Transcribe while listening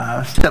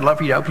I'd love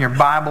for you to open your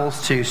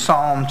Bibles to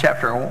Psalm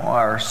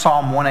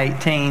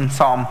 118.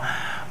 Psalm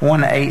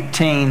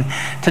 118.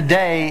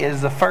 Today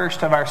is the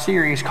first of our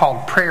series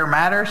called Prayer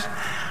Matters.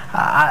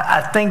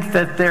 I think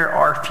that there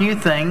are few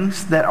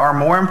things that are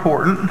more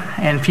important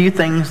and few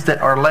things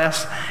that are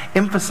less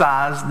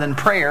emphasized than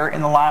prayer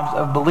in the lives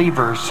of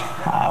believers.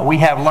 We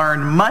have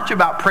learned much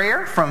about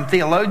prayer from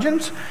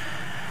theologians.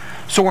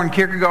 Soren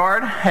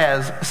Kierkegaard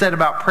has said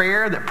about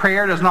prayer that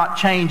prayer does not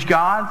change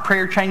God.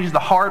 Prayer changes the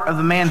heart of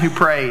the man who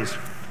prays.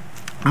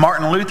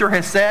 Martin Luther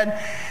has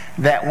said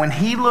that when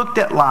he looked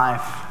at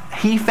life,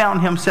 he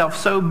found himself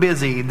so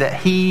busy that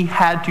he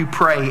had to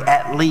pray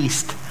at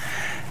least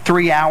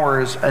 3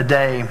 hours a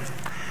day.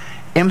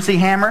 MC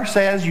Hammer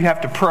says you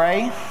have to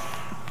pray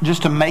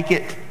just to make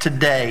it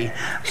today.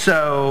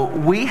 So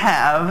we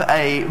have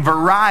a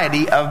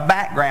variety of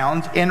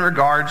backgrounds in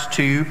regards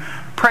to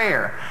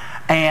prayer.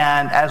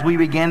 And as we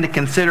begin to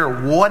consider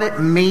what it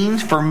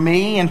means for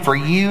me and for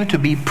you to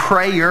be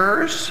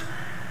prayers,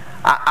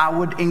 I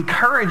would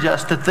encourage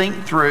us to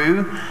think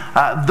through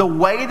the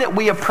way that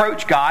we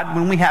approach God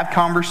when we have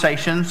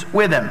conversations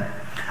with Him.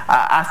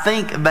 I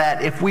think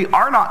that if we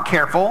are not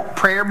careful,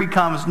 prayer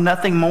becomes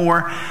nothing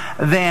more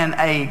than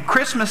a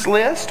Christmas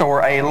list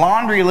or a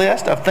laundry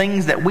list of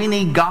things that we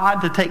need God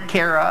to take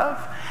care of.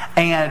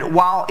 And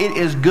while it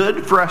is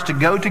good for us to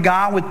go to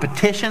God with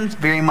petitions,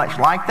 very much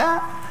like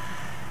that,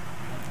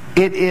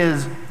 it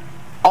is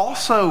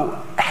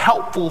also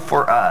helpful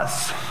for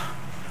us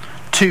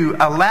to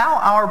allow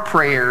our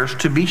prayers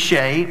to be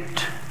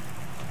shaped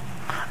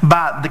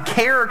by the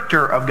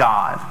character of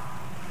God.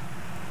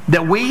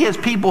 That we as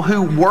people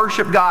who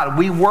worship God,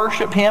 we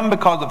worship Him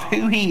because of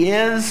who He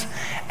is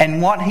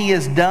and what He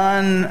has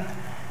done,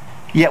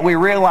 yet we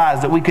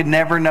realize that we could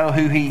never know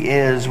who He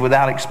is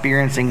without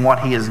experiencing what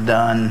He has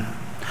done.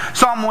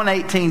 Psalm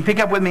 118, pick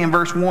up with me in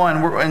verse 1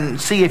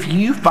 and see if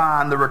you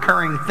find the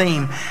recurring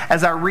theme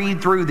as I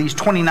read through these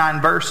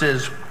 29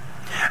 verses.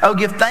 Oh,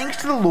 give thanks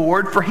to the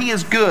Lord, for He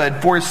is good,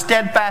 for His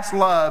steadfast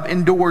love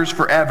endures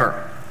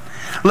forever.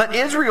 Let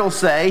Israel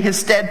say, His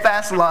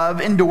steadfast love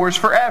endures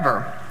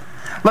forever.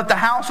 Let the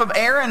house of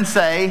Aaron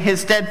say,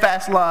 His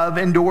steadfast love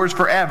endures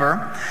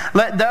forever.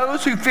 Let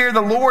those who fear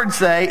the Lord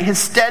say, His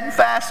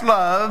steadfast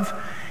love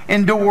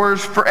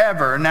endures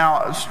forever.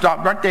 Now,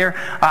 stop right there.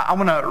 I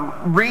want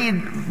to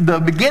read the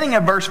beginning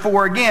of verse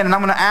 4 again, and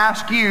I'm going to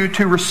ask you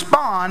to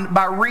respond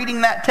by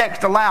reading that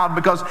text aloud,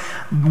 because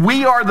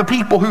we are the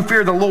people who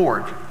fear the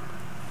Lord.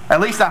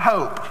 At least I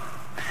hope.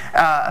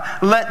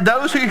 Let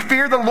those who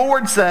fear the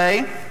Lord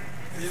say,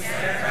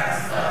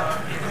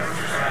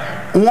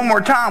 one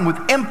more time with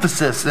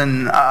emphasis,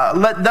 and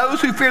let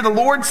those who fear the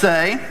Lord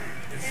say,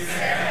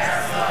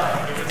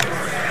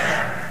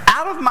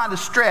 my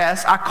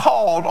distress, I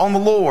called on the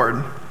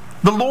Lord.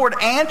 The Lord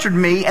answered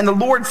me, and the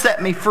Lord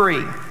set me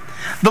free.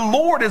 The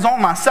Lord is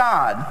on my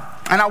side,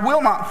 and I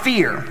will not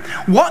fear.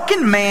 What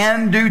can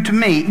man do to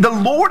me? The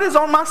Lord is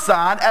on my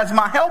side as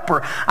my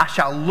helper. I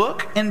shall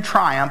look in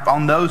triumph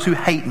on those who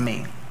hate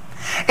me.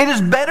 It is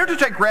better to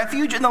take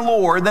refuge in the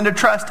Lord than to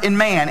trust in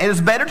man. It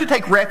is better to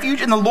take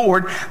refuge in the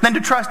Lord than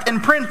to trust in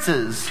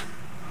princes.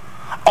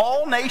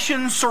 All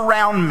nations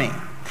surround me.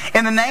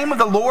 In the name of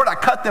the Lord, I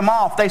cut them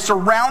off. They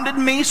surrounded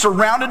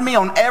me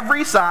on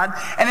every side.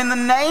 And in the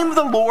name of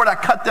the Lord, I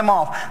cut them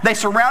off. They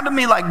surrounded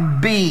me like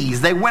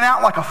bees. They went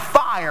out like a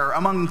fire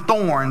among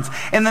thorns.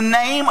 In the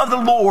name of the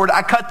Lord,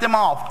 I cut them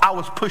off. I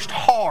was pushed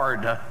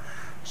hard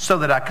so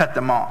that I cut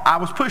them off. I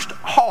was pushed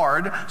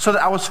hard so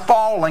that I was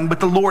falling, but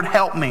the Lord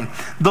helped me.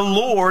 The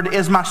Lord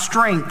is my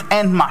strength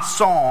and my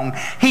song.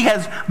 He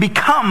has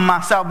become my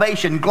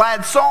salvation.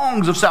 Glad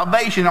songs of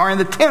salvation are in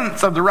the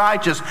tents of the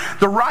righteous.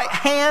 The right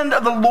hand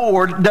of the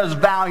Lord does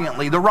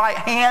valiantly. The right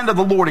hand of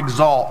the Lord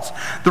exalts.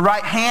 The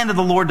right hand of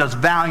the Lord does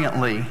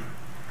valiantly.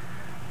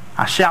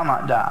 I shall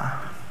not die,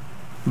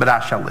 but I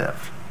shall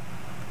live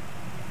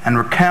and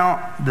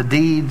recount the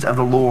deeds of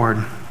the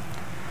Lord.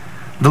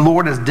 The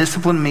Lord has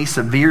disciplined me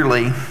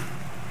severely,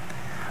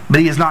 but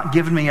He has not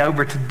given me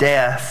over to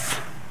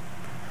death.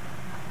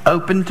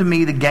 Open to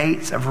me the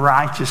gates of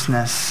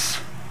righteousness,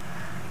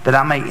 that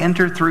I may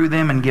enter through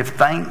them and give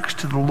thanks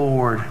to the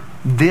Lord.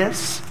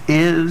 This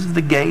is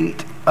the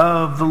gate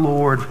of the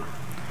Lord.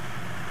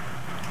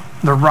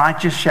 The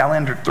righteous shall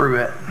enter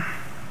through it.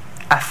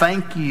 I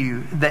thank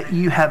you that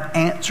you have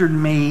answered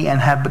me and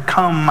have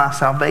become my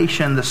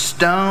salvation. The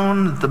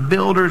stone that the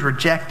builders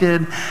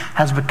rejected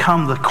has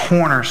become the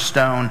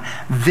cornerstone.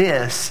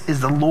 This is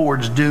the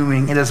Lord's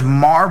doing. It is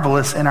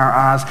marvelous in our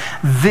eyes.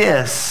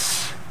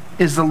 This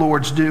is the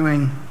Lord's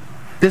doing.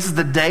 This is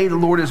the day the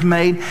Lord has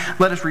made.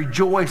 Let us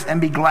rejoice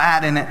and be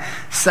glad in it.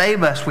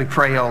 Save us, we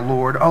pray, O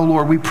Lord. O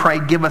Lord, we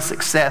pray, give us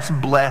success.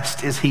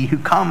 Blessed is he who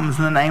comes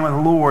in the name of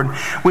the Lord.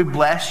 We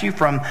bless you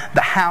from the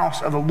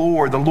house of the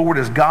Lord. The Lord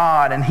is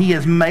God, and he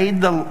has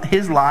made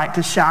his light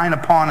to shine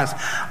upon us.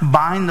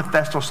 Bind the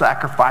festal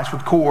sacrifice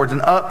with cords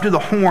and up to the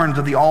horns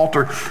of the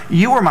altar.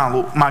 You are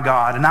my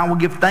God, and I will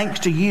give thanks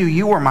to you.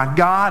 You are my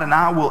God, and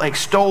I will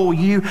extol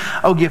you.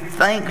 Oh, give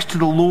thanks to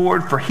the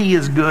Lord, for he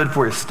is good,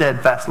 for his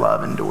steadfast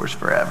love endures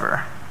forever.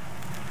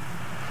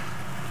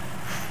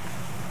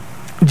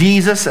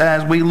 Jesus,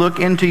 as we look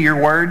into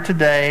your word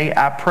today,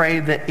 I pray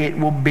that it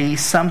will be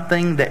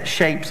something that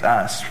shapes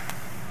us.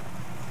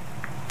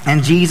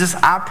 And Jesus,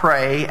 I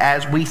pray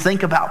as we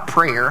think about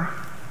prayer,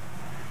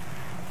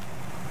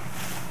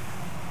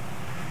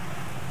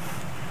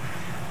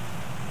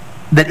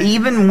 that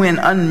even when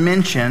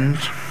unmentioned,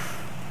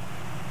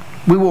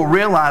 we will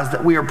realize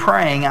that we are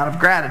praying out of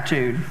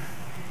gratitude.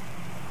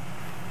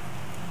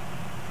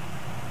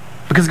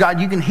 Because God,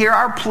 you can hear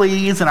our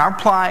pleas and our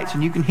plights,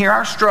 and you can hear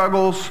our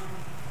struggles,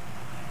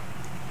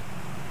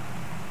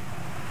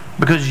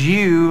 because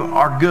you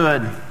are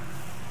good,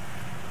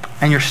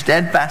 and your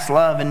steadfast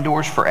love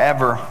endures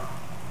forever.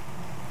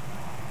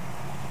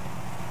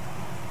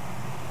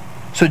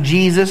 So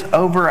Jesus,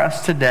 over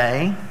us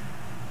today,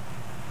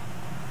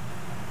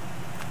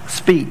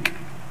 speak.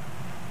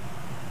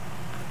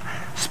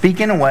 Speak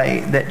in a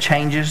way that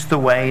changes the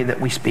way that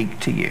we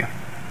speak to you.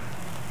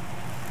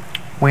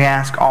 We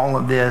ask all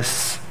of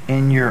this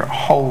in your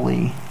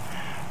holy,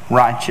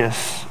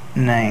 righteous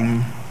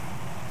name.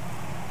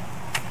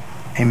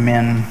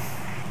 Amen.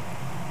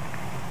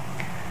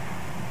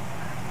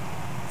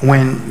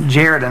 When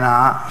Jared and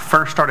I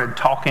first started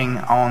talking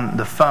on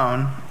the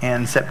phone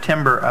in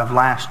September of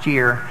last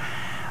year,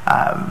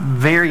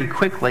 very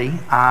quickly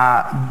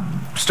I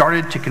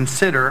started to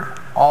consider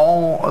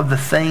all of the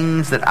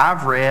things that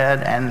I've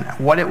read and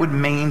what it would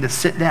mean to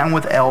sit down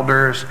with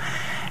elders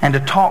and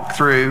to talk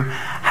through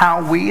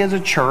how we as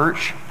a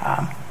church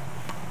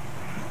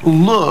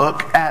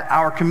look at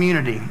our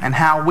community and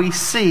how we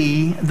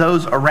see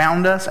those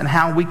around us and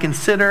how we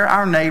consider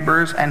our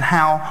neighbors and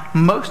how,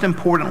 most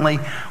importantly,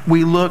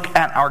 we look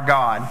at our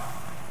God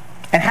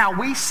and how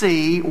we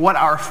see what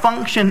our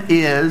function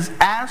is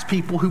as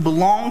people who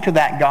belong to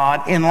that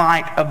God in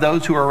light of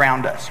those who are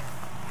around us.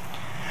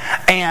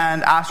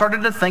 And I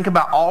started to think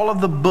about all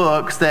of the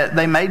books that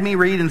they made me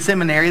read in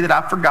seminary that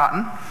I've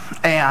forgotten.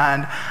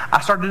 And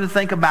I started to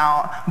think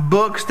about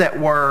books that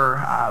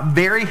were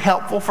very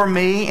helpful for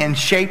me in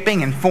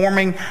shaping and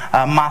forming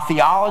my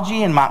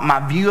theology and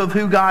my view of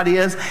who God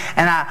is.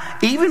 And I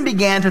even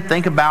began to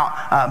think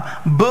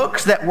about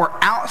books that were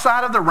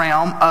outside of the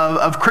realm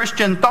of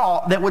Christian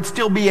thought that would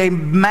still be a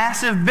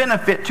massive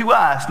benefit to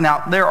us.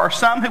 Now, there are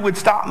some who would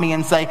stop me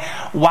and say,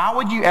 why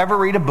would you ever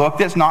read a book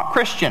that's not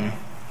Christian?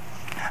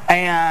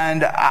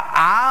 And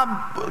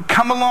I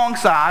come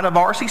alongside of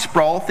R.C.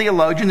 Sproul,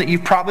 theologian that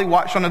you've probably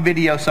watched on a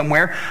video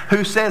somewhere,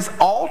 who says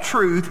all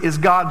truth is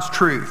God's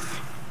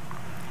truth.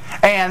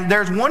 And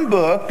there's one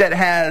book that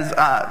has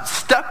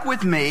stuck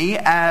with me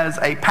as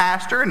a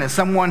pastor and as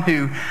someone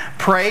who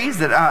prays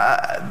that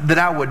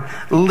I would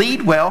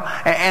lead well,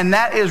 and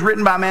that is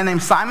written by a man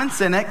named Simon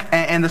Sinek,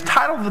 and the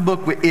title of the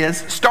book is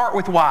Start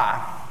With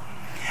Why.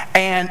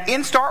 And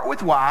in Start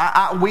With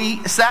Why,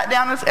 we sat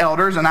down as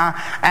elders and I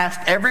asked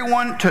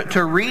everyone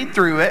to read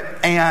through it.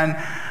 And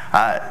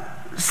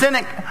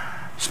Sinek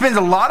spends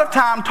a lot of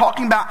time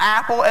talking about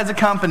Apple as a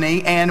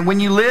company. And when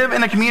you live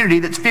in a community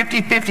that's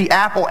 50-50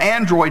 Apple,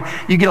 Android,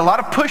 you get a lot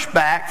of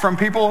pushback from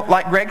people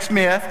like Greg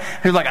Smith,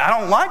 who's like, I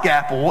don't like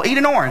Apple. Well, eat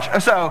an orange.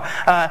 So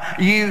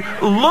you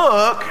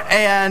look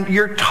and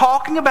you're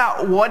talking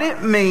about what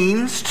it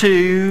means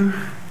to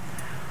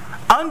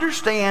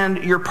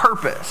understand your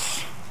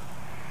purpose.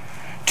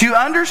 To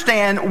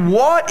understand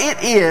what it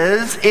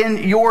is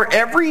in your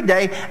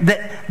everyday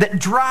that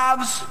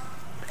drives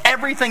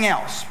everything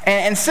else.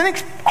 And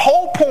Sinek's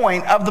whole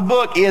point of the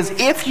book is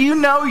if you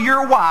know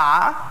your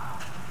why,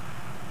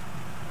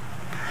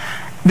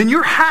 then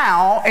your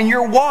how and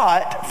your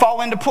what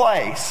fall into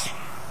place.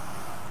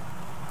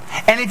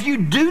 And if you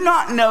do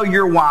not know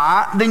your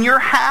why, then your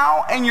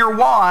how and your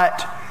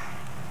what,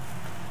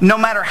 no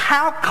matter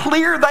how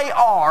clear they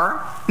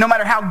are, no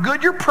matter how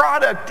good your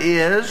product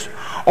is,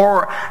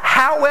 or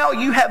how well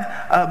you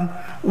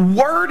have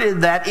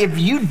worded that, if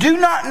you do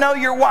not know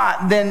your why,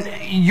 then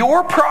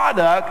your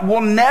product will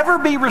never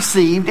be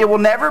received, it will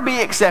never be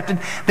accepted,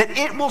 that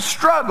it will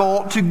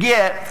struggle to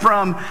get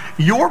from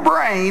your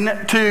brain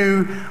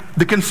to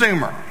the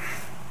consumer.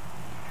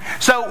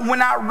 So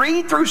when I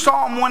read through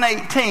Psalm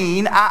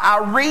 118,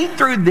 I read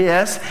through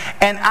this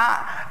and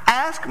I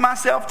ask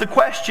myself the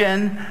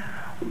question,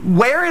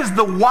 where is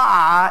the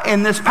why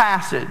in this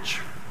passage?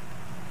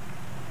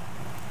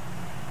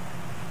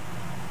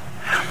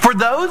 For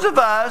those of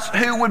us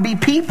who would be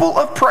people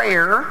of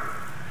prayer,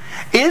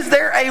 is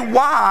there a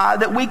why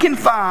that we can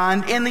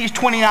find in these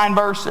 29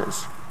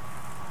 verses?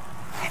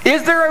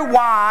 Is there a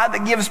why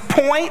that gives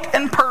point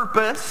and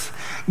purpose,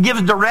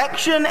 gives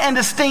direction and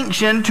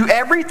distinction to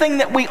everything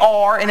that we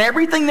are and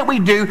everything that we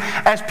do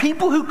as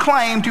people who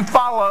claim to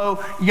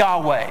follow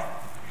Yahweh?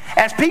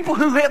 As people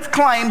who have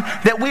claimed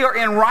that we are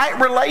in right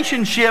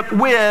relationship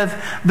with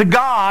the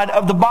God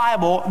of the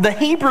Bible, the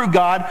Hebrew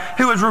God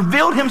who has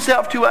revealed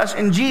himself to us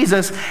in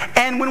Jesus.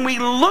 And when we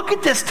look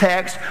at this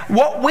text,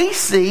 what we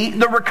see,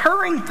 the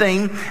recurring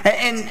theme,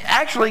 and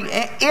actually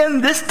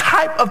in this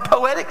type of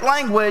poetic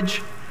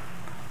language,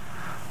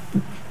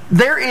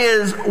 there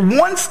is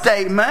one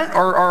statement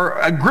or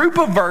a group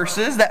of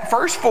verses, that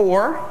first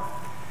four,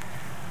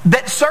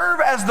 that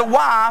serve as the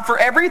why for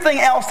everything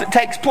else that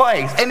takes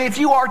place. And if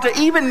you are to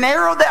even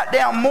narrow that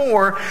down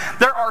more,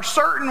 there are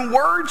certain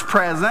words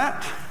present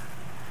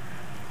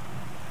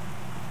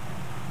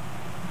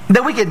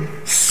that we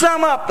could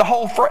sum up the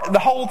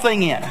whole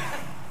thing in.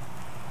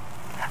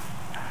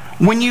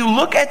 When you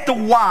look at the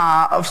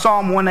why of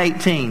Psalm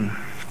 118,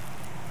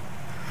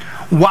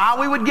 why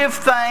we would give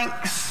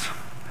thanks,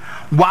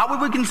 why we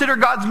would consider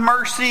God's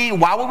mercy,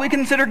 why would we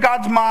consider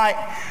God's might,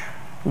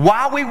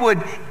 why we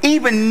would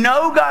even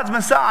know God's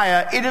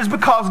Messiah, it is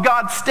because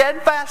God's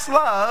steadfast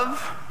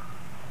love,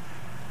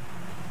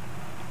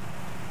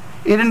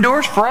 it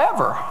endures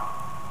forever.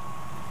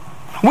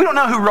 We don't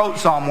know who wrote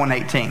Psalm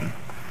 118.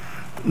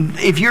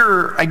 If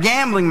you're a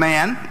gambling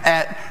man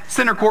at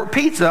Center Court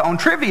Pizza on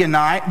trivia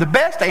night, the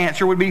best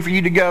answer would be for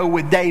you to go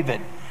with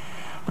David,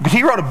 because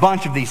he wrote a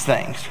bunch of these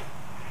things.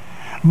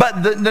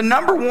 But the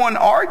number one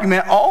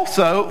argument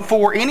also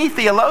for any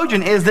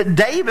theologian is that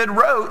David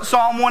wrote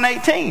Psalm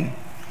 118.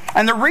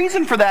 And the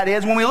reason for that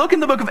is when we look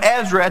in the book of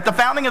Ezra at the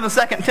founding of the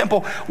Second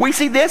Temple, we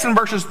see this in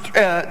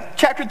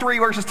chapter 3,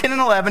 verses 10 and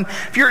 11.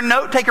 If you're a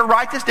note taker,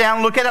 write this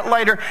down, look at it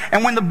later.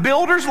 And when the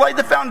builders laid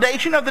the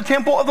foundation of the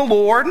temple of the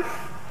Lord,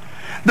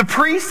 the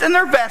priests in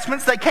their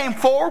vestments, they came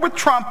forward with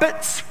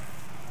trumpets,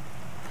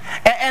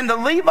 and the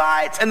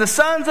Levites and the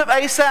sons of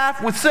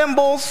Asaph with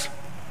cymbals.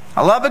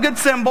 I love a good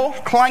cymbal,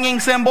 clanging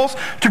cymbals,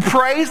 to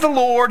praise the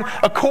Lord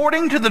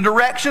according to the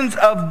directions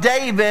of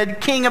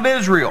David, king of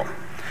Israel.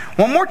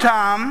 One more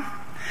time.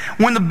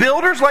 When the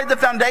builders laid the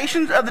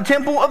foundations of the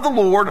temple of the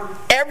Lord,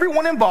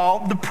 everyone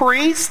involved, the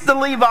priests, the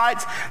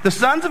Levites, the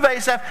sons of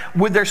Asaph,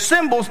 with their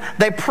cymbals,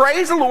 they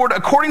praised the Lord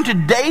according to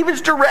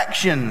David's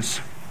directions.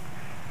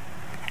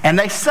 And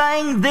they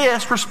sang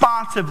this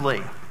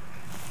responsively: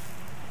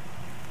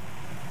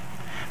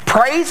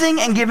 praising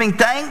and giving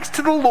thanks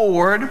to the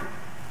Lord,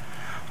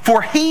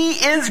 for He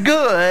is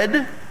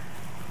good,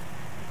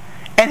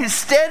 and His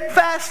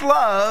steadfast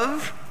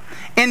love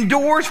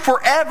endures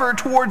forever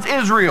towards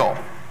Israel.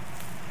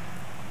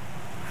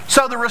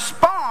 So the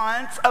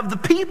response of the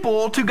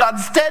people to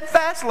God's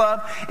steadfast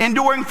love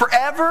enduring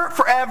forever,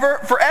 forever,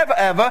 forever,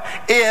 ever,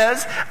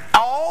 is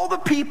all the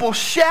people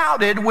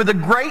shouted with a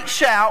great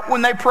shout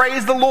when they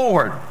praised the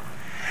Lord,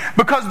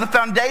 because the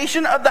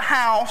foundation of the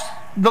house,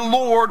 the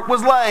Lord,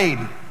 was laid.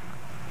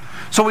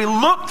 So we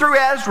look through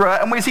Ezra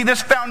and we see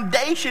this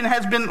foundation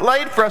has been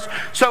laid for us.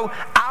 So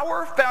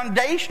our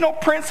foundational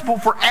principle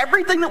for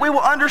everything that we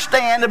will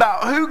understand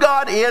about who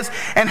God is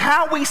and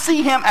how we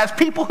see Him as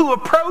people who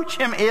approach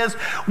Him is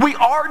we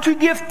are to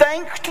give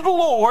thanks to the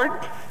Lord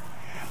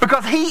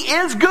because He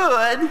is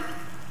good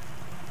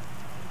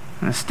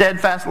and His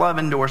steadfast love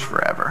endures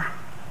forever.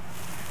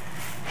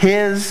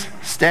 His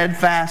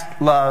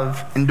steadfast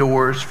love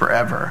endures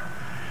forever.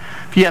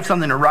 If you have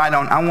something to write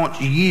on, I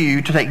want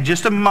you to take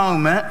just a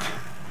moment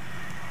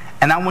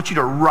and I want you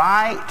to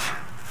write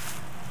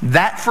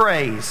that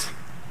phrase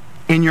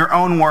in your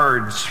own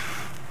words.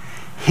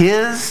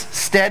 His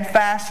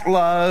steadfast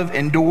love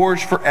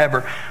endures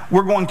forever.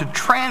 We're going to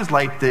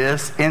translate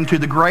this into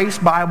the Grace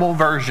Bible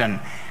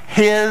version.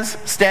 His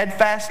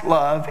steadfast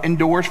love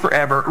endures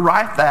forever.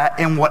 Write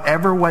that in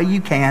whatever way you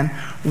can.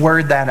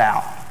 Word that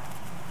out.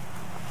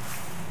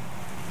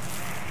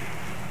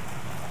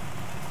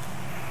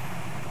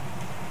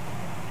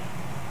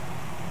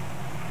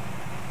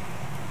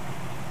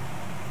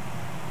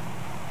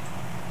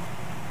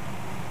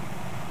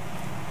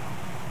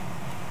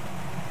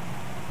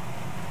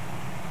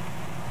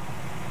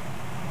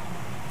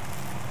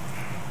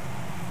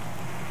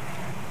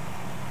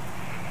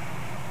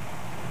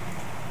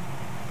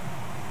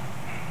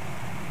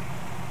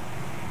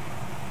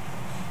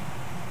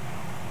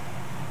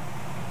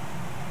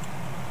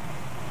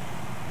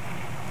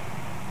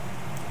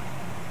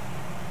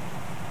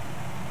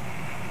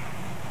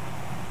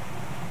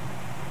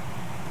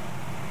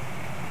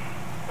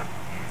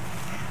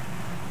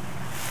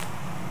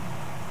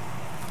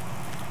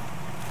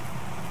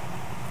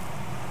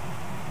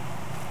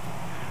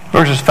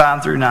 Verses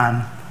 5 through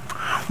 9.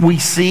 We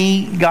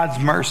see God's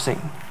mercy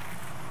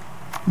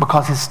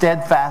because His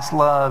steadfast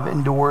love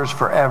endures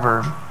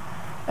forever.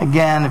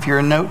 Again, if you're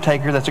a note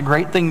taker, that's a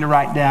great thing to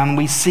write down.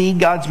 We see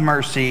God's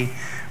mercy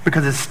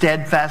because His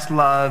steadfast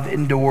love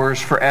endures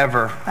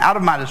forever. Out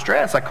of my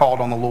distress, I called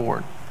on the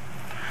Lord.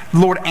 The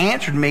Lord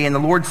answered me, and the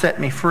Lord set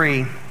me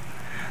free.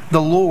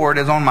 The Lord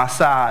is on my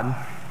side,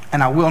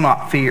 and I will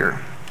not fear.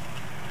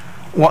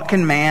 What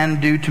can man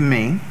do to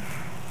me?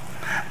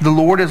 The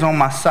Lord is on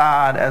my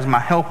side as my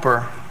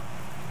helper.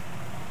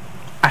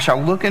 I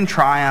shall look in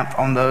triumph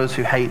on those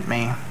who hate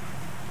me.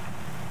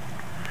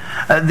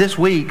 This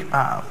week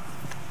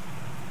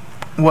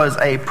was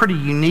a pretty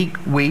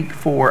unique week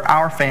for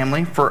our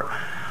family, for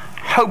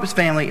Hope's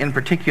family in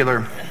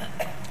particular.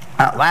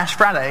 Last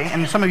Friday,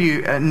 and some of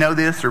you know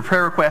this through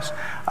prayer requests,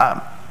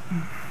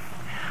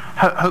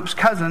 Hope's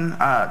cousin,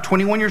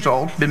 21 years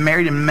old, been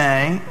married in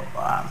May,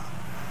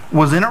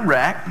 was in a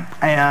wreck,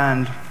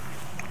 and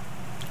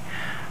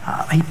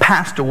he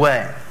passed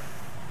away.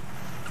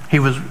 He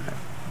was,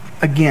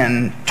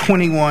 again,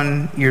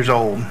 21 years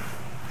old.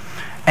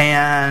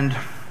 And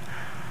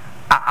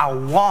I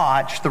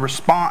watched the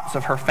response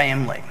of her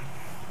family.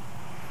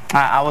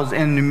 I was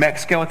in New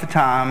Mexico at the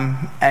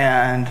time,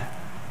 and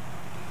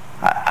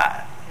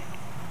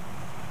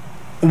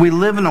we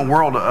live in a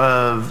world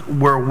of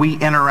where we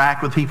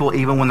interact with people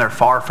even when they're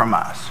far from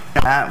us,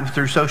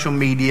 through social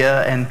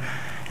media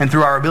and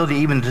through our ability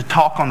even to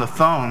talk on the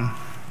phone.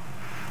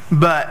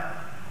 But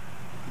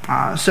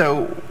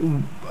so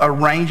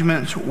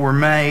arrangements were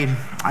made,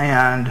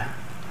 and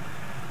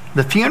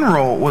the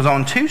funeral was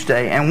on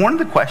Tuesday. And one of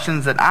the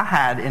questions that I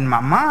had in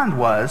my mind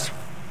was,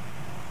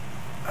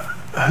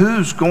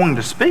 who's going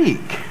to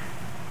speak?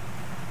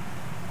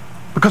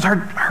 Because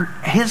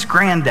his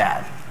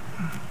granddad,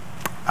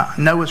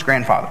 Noah's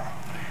grandfather,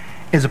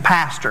 is a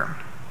pastor,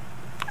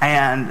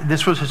 and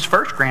this was his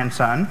first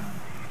grandson.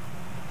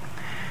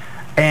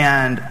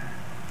 And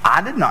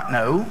I did not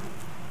know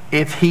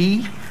if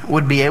he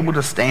would be able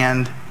to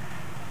stand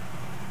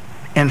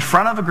in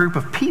front of a group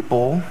of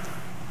people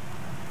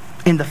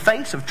in the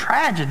face of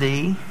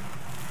tragedy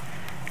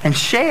and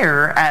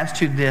share as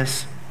to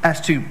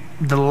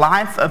the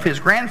life of his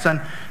grandson,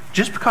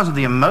 just because of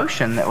the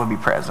emotion that would be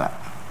present.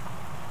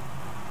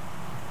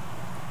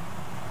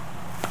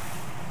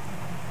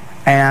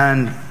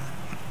 And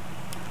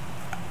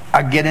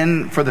I get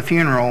in for the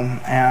funeral,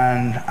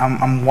 and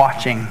I'm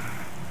watching.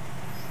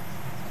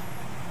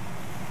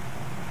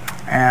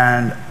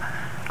 And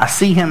I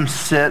see him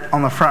sit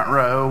on the front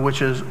row,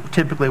 which is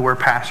typically where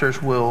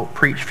pastors will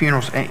preach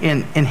funerals,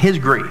 in his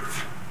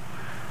grief.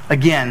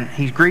 Again,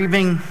 he's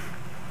grieving,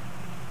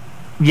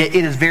 yet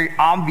it is very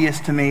obvious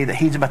to me that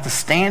he's about to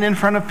stand in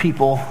front of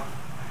people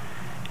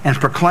and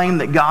proclaim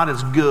that God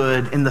is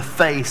good in the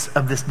face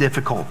of this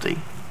difficulty.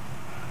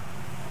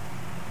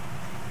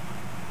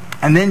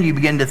 And then you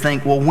begin to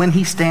think, well, when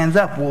he stands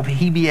up, will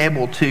he be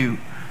able to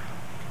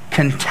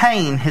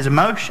contain his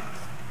emotion?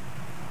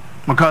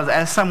 Because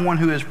as someone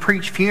who has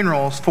preached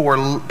funerals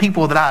for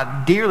people that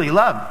I dearly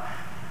love,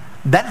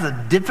 that is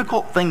a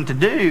difficult thing to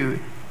do.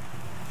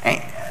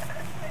 And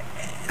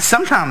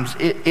sometimes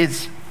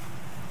it's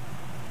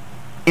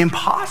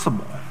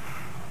impossible.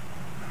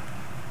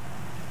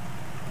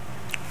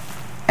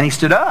 And he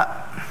stood up.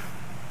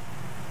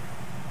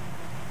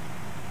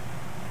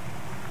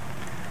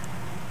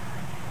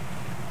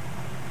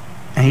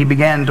 And he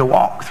began to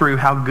walk through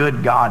how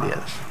good God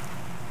is.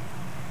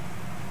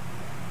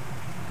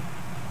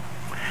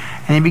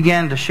 And he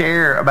began to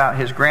share about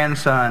his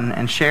grandson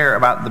and share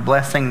about the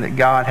blessing that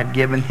God had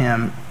given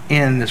him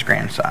in this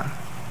grandson.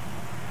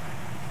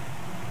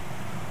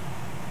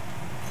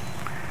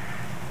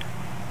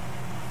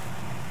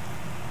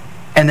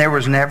 And there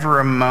was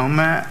never a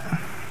moment.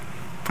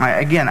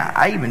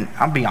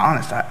 I'll be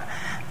honest, I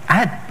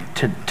had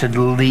to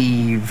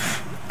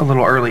leave a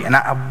little early, and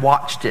I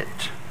watched it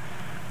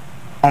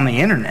on the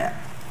internet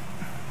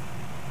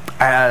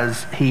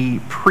as he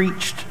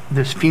preached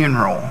this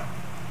funeral.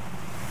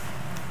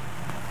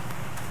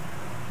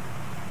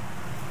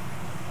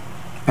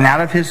 And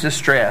out of his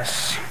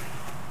distress,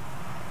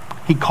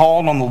 he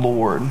called on the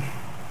Lord. And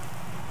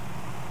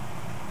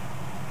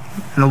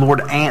the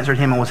Lord answered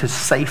him and was his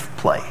safe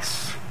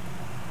place.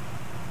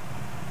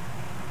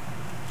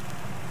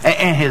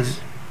 And his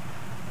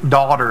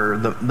daughter,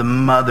 the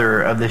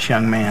mother of this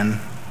young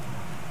man,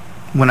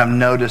 when I've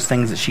noticed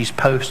things that she's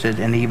posted,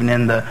 and even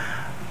in the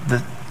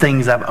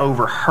things I've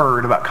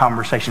overheard about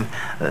conversations,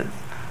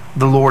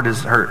 the Lord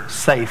is her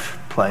safe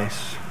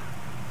place.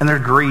 And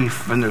there's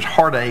grief and there's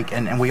heartache,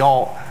 and we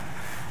all,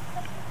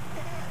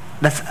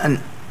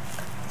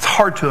 it's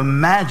hard to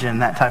imagine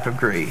that type of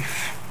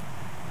grief.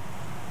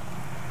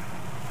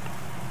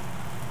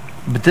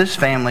 But this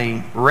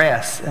family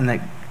rests in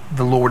that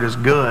the Lord is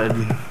good,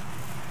 and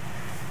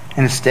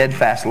his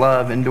steadfast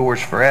love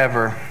endures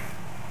forever.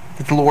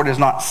 That the Lord has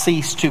not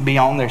ceased to be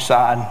on their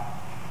side.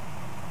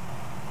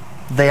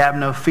 They have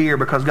no fear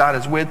because God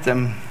is with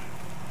them.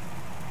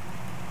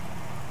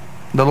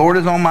 The Lord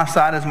is on my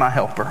side as my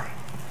helper.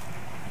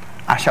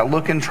 I shall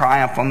look in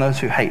triumph on those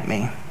who hate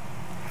me.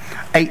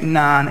 8 and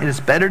 9, it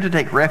is better to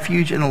take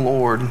refuge in the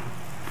Lord,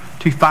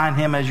 to find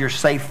him as your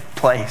safe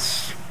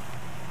place,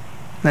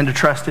 than to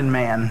trust in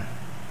man.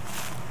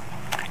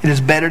 It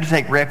is better to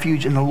take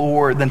refuge in the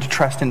Lord than to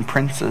trust in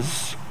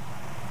princes.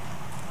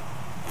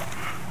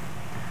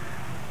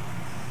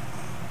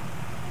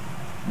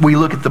 We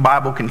look at the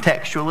Bible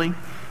contextually,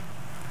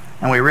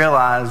 and we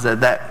realize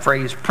that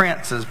phrase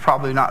prince is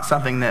probably not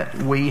something that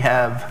we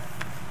have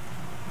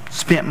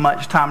spent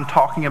much time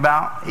talking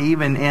about,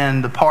 even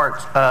in the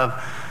parts of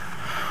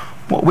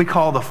what we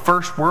call the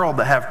first world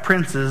that have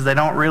princes. They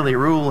don't really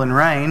rule and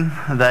reign.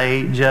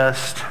 They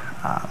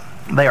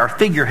are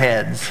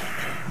figureheads.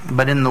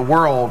 But in the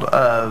world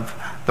of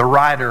the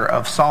writer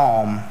of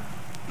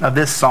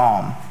this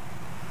psalm,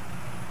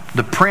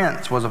 the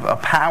prince was a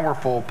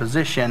powerful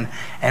position,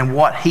 and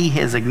what he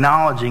is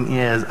acknowledging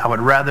is, I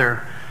would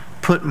rather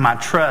put my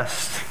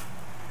trust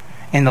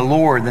in the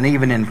Lord than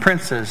even in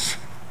princes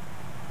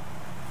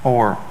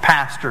or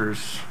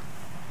pastors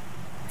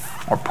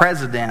or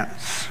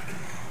presidents.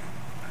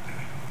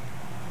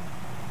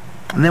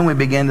 And then we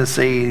begin to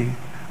see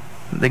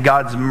that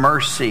God's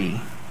mercy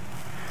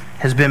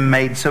has been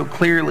made so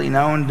clearly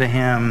known to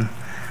him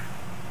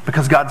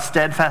because God's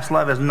steadfast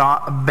love has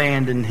not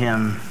abandoned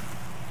him.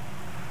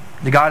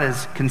 That God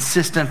is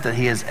consistent, that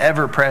he is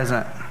ever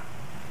present.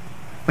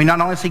 We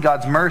not only see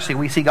God's mercy,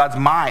 we see God's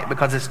might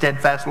because his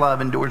steadfast love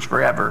endures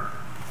forever.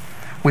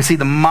 We see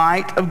the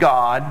might of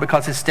God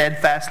because his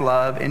steadfast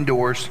love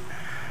endures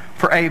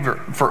forever.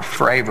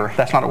 Forever.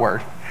 That's not a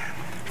word.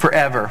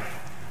 Forever.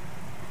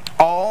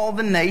 All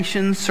the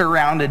nations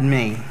surrounded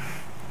me.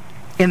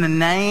 In the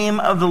name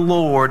of the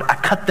Lord, I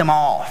cut them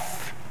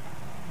off.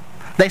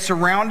 They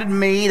surrounded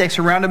me. They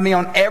surrounded me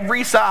on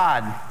every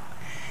side.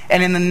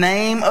 And in the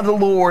name of the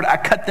Lord, I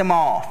cut them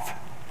off.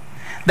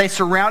 They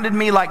surrounded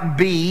me like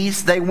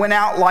bees. They went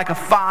out like a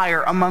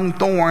fire among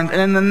thorns. And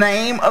in the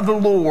name of the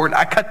Lord,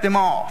 I cut them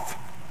off.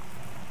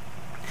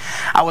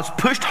 I was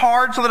pushed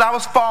hard so that I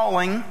was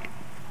falling,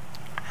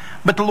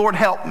 but the Lord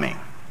helped me.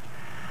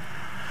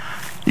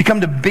 You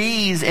come to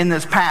bees in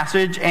this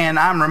passage, and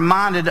I'm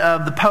reminded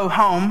of the Poe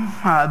home.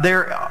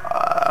 They're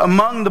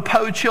among the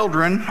Poe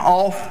children,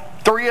 all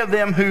three of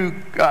them who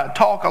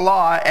talk a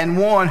lot, and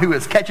one who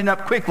is catching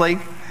up quickly.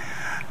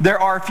 There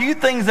are a few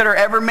things that are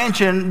ever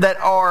mentioned that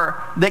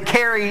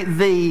carry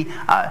the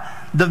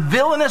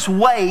villainous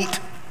weight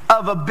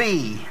of a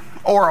bee,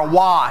 or a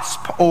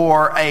wasp,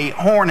 or a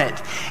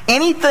hornet.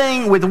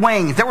 Anything with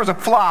wings. There was a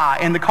fly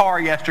in the car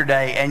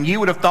yesterday, and you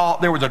would have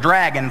thought there was a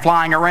dragon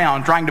flying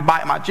around trying to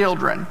bite my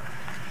children.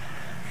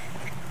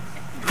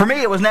 For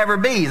me, it was never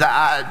bees.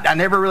 I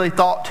never really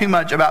thought too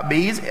much about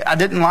bees. I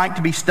didn't like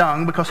to be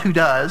stung, because who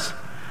does?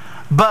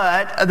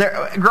 But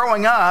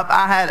growing up,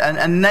 I had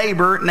a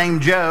neighbor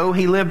named Joe.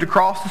 He lived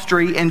across the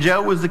street, and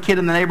Joe was the kid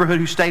in the neighborhood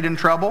who stayed in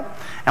trouble.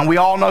 And we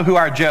all know who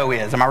our Joe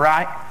is. Am I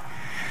right?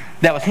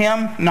 That was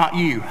him, not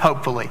you,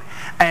 hopefully.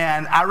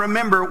 And I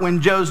remember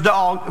when Joe's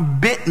dog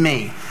bit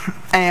me.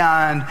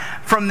 And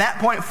from that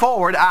point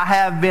forward, I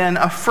have been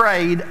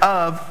afraid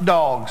of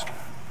dogs.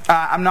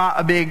 I'm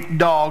not a big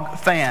dog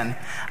fan.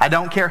 I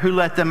don't care who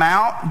let them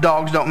out.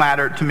 Dogs don't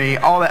matter to me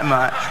all that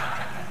much.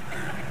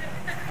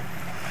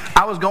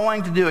 I was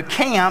going to do a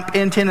camp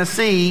in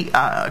Tennessee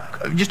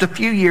just a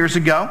few years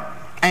ago.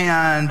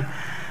 And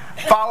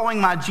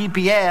following my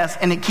GPS,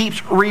 and it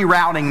keeps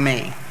rerouting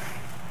me.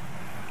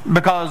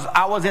 Because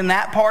I was in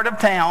that part of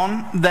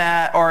town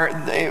or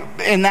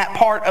in that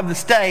part of the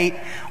state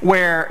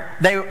where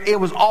it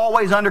was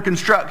always under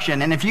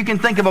construction. And if you can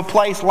think of a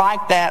place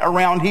like that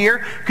around here,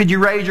 could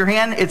you raise your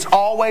hand? It's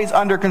always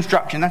under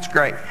construction. That's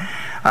great.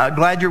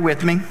 Glad you're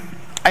with me.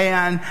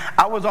 And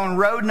I was on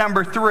road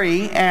number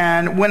 3,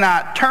 and when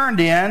I turned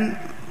in,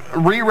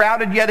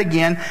 rerouted yet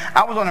again,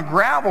 I was on a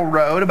gravel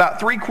road about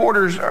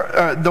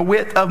 3/4 the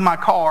width of my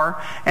car.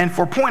 And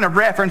for point of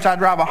reference, I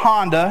drive a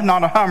Honda,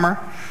 not a Hummer.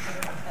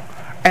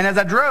 And as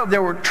I drove,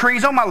 there were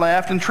trees on my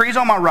left and trees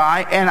on my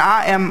right, and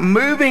I am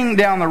moving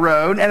down the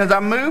road. And as I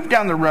move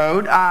down the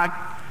road, I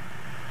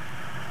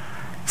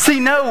see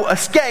no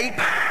escape.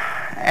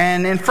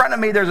 And in front of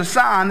me, there's a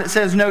sign that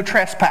says no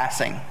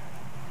trespassing.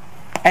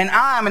 And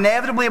I'm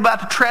inevitably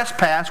about to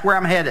trespass where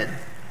I'm headed.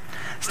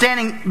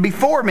 Standing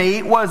before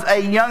me was a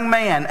young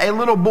man, a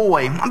little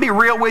boy. I'll be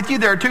real with you.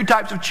 There are 2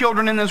 types of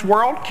children in this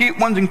world, cute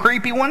ones and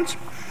creepy ones.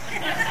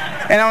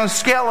 And on a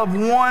scale of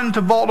 1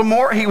 to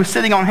Voldemort, he was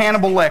sitting on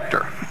Hannibal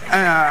Lecter.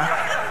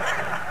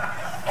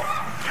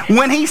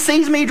 When he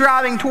sees me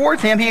driving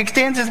towards him, he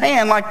extends his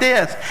hand like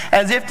this,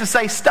 as if to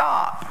say,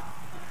 stop.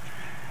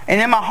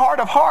 And in my heart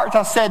of hearts,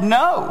 I said,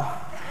 no.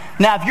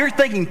 Now, if you're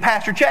thinking,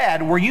 Pastor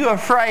Chad, were you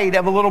afraid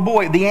of a little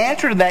boy? The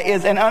answer to that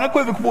is an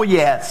unequivocal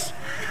yes.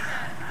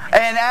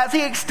 And as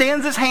he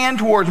extends his hand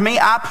towards me,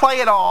 I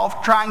play it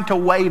off, trying to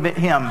wave at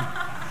him.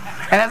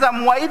 And as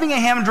I'm waving at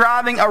him,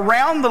 driving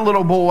around the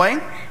little boy,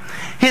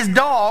 his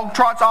dog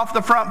trots off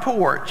the front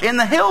porch. In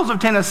the hills of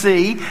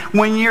Tennessee,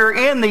 when you're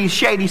in these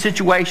shady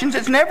situations,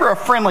 it's never a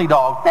friendly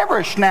dog, never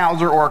a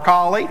schnauzer or a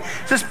collie.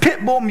 It's this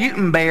pit bull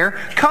mutant bear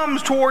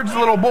comes towards the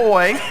little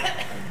boy.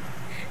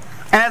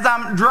 And as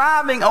I'm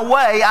driving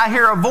away, I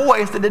hear a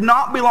voice that did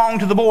not belong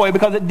to the boy,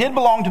 because it did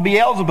belong to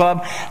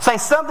Beelzebub, say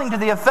something to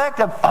the effect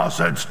of, I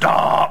said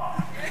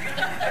stop.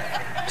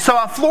 So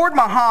I floored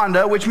my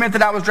Honda, which meant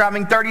that I was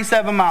driving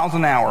 37 miles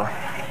an hour.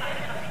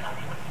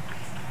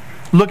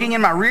 Looking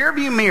in my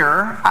rearview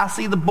mirror, I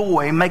see the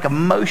boy make a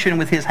motion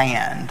with his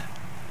hand.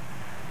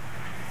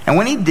 And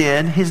when he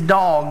did, his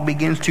dog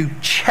begins to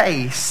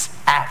chase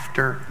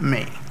after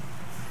me.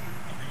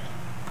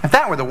 If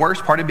that were the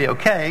worst part, it'd be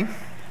okay.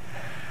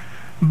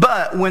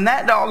 But when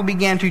that dog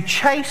began to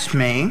chase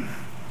me,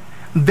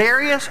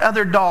 various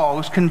other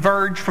dogs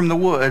converged from the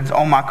woods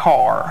on my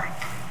car.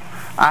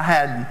 I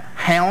had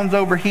hounds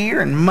over here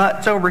and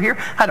mutts over here.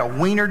 I had a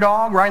wiener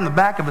dog right in the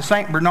back of a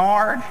St.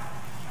 Bernard,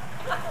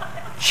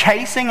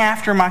 chasing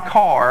after my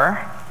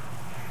car,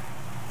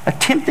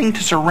 attempting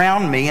to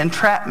surround me and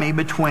trap me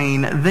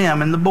between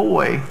them and the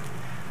boy.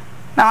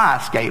 Now, I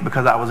escaped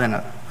because I was in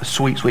a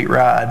sweet, sweet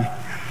ride.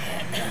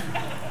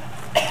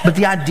 But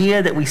the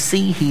idea that we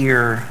see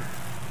here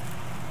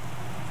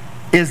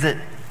is that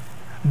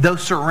though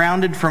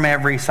surrounded from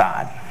every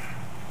side.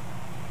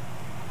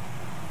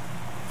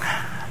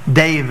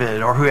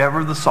 David, or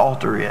whoever the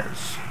Psalter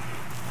is,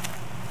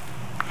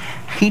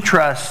 he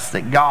trusts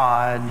that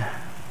God,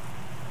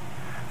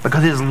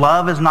 because his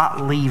love is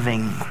not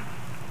leaving,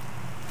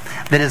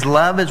 that his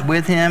love is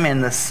with him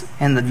in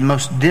the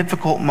most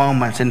difficult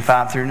moments in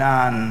 5 through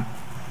 9,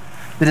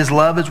 that his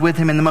love is with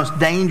him in the most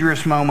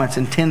dangerous moments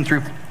in 10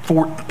 through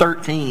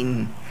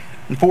 13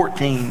 and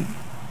 14,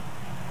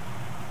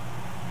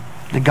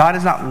 that God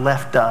has not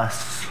left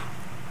us.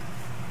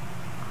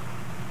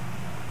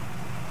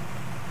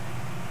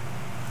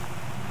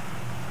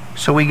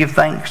 So we give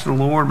thanks to the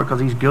Lord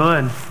because he's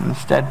good, and his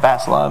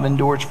steadfast love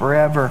endures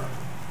forever.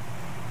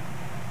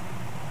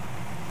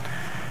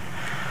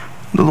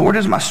 The Lord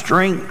is my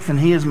strength, and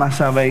he is my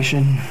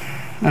salvation,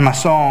 and my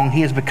song.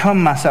 He has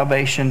become my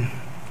salvation.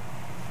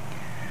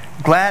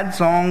 Glad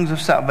songs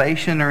of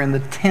salvation are in the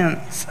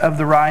tents of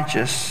the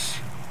righteous.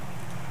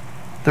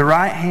 The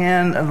right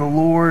hand of the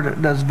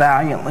Lord does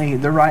valiantly.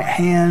 The right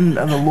hand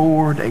of the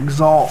Lord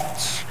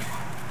exalts.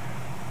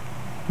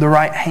 The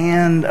right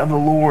hand of the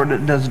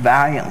Lord does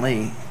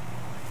valiantly.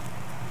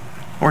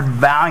 The word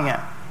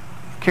valiant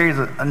carries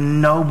a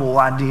noble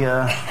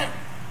idea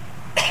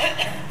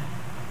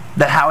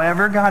that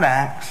however God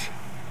acts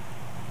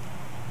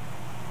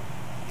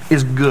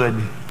is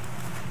good,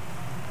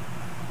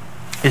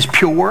 is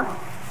pure,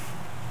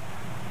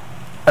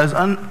 is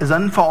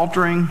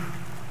unfaltering.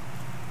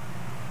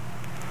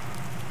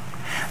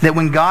 That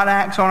when God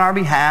acts on our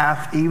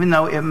behalf, even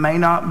though it may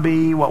not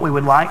be what we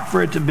would like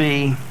for it to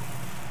be,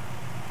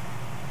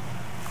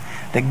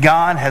 that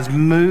God has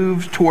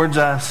moved towards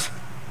us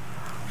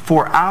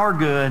for our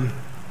good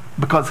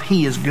because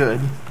he is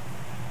good.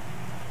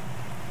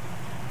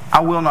 I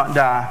will not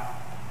die,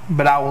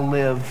 but I will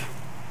live,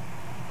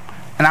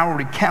 and I will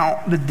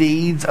recount the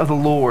deeds of the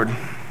Lord.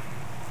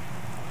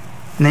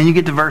 And then you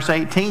get to verse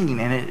 18,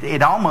 and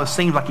it almost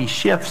seems like he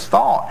shifts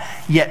thought.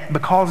 Yet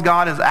because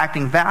God is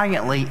acting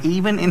valiantly,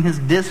 even in his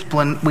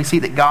discipline, we see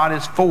that God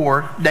is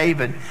for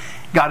David.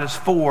 God is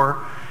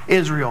for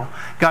Israel.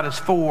 God is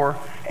for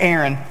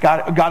Aaron.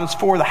 God is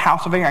for the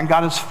house of Aaron.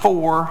 God is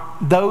for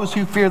those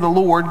who fear the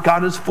Lord.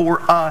 God is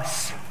for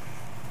us.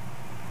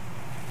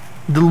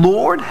 The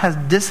Lord has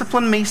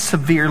disciplined me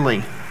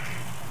severely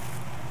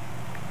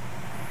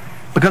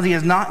because he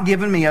has not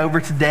given me over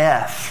to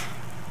death.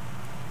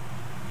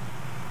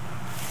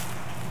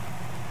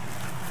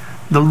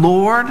 The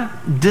Lord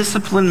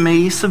disciplined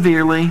me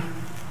severely,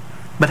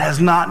 but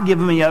has not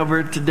given me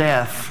over to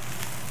death.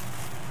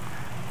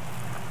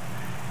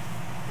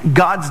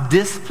 God's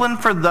discipline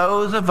for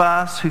those of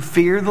us who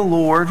fear the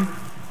Lord,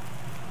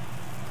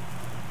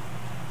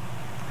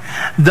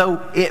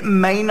 though it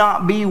may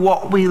not be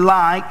what we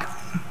like,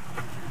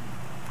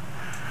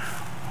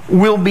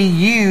 will be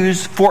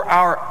used for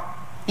our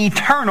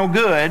eternal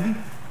good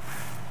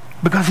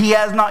because he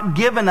has not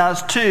given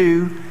us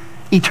to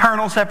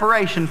eternal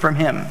separation from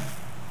him.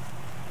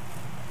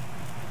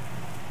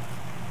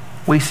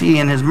 We see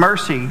in his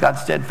mercy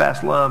God's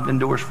steadfast love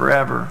endures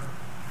forever.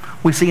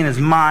 We see in his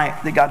might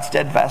that God's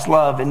steadfast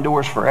love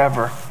endures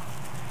forever.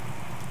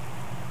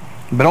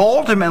 But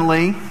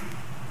ultimately,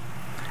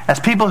 as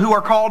people who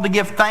are called to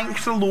give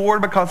thanks to the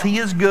Lord because he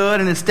is good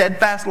and his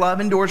steadfast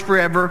love endures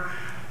forever,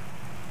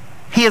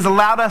 he has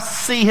allowed us to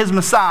see his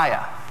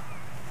Messiah.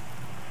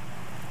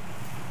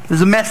 This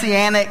is a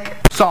messianic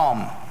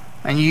psalm.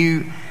 And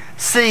you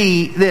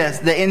see this,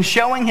 that in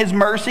showing his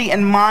mercy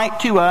and might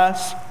to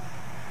us,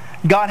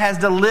 God has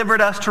delivered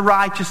us to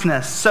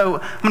righteousness. So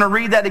I'm going to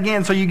read that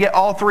again so you get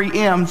all three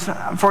M's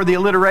for the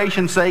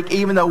alliteration's sake,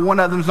 even though one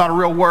of them is not a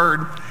real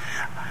word.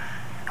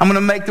 I'm going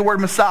to make the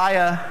word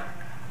Messiah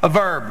a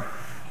verb.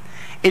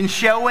 In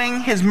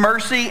showing his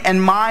mercy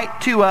and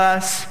might to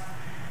us,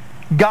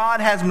 God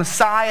has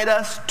Messiahed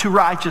us to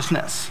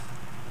righteousness.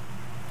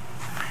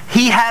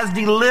 He has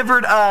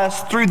delivered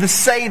us through the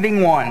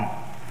saving one,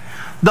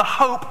 the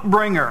hope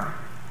bringer,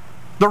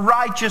 the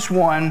righteous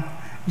one,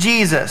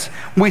 Jesus.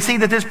 We see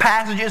that this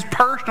passage is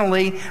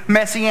personally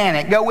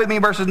messianic. Go with me,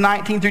 verses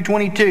 19 through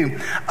 22.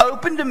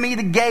 Open to me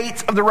the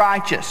gates of the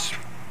righteous,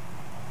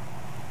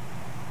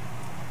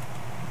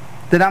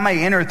 that I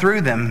may enter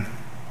through them.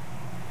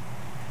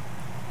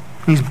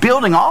 He's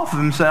building off of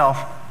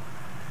himself.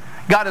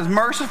 God is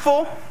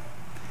merciful,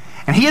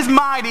 and he is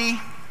mighty.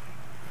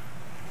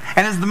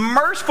 And as the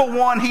merciful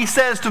one, he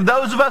says to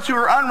those of us who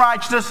are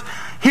unrighteous,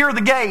 here are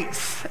the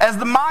gates. As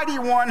the mighty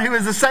one who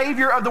is the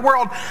Savior of the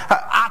world,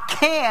 I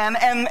can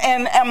and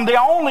am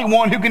the only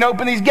one who can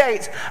open these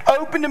gates.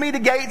 Open to me the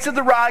gates of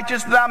the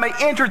righteous that I may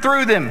enter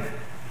through them.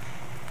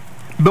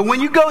 But when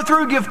you go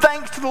through, give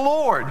thanks to the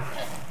Lord.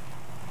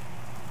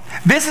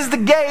 This is the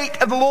gate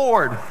of the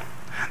Lord.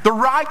 The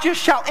righteous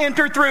shall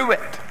enter through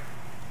it.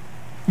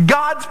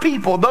 God's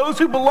people, those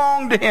who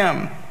belong to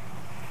him.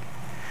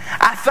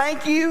 I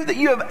thank you that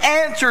you have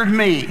answered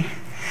me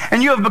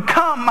and you have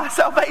become my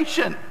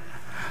salvation.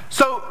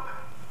 So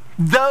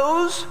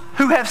those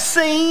who have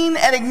seen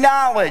and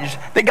acknowledged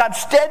that God's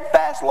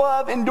steadfast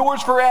love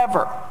endures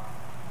forever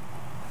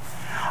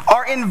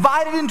are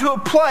invited into a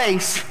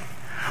place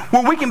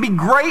where we can be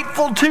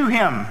grateful to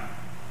Him.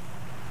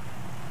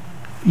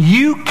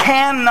 You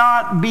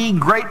cannot be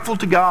grateful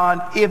to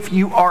God if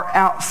you are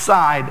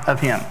outside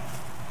of Him.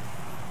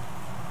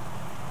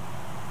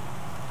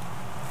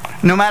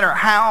 No matter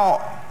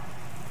how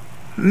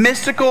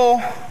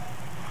mystical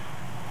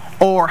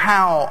or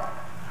how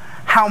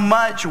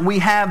much we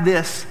have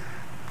this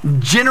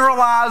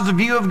generalized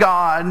view of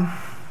God,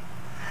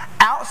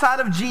 outside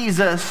of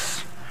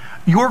Jesus,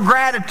 your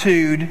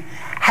gratitude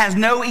has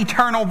no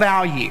eternal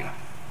value.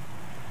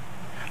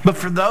 But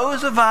for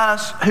those of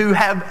us who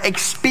have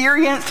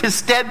experienced His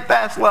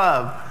steadfast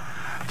love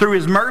through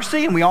His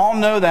mercy, and we all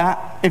know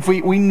that, if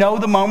we know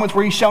the moments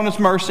where He's shown us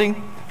mercy,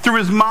 through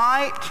His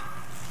might,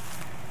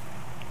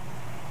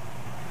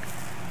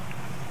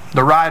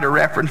 the writer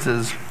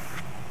references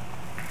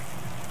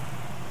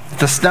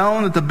the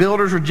stone that the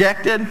builders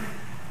rejected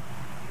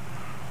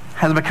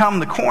has become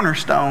the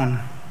cornerstone.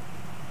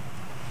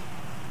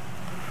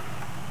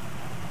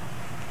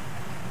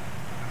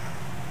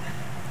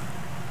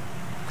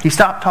 He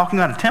stopped talking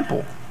about a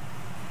temple.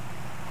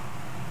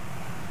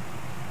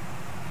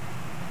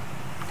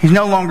 He's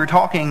no longer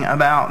talking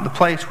about the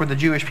place where the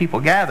Jewish people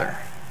gather.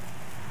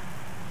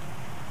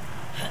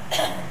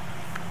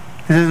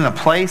 This isn't a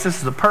place,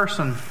 this is a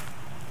person.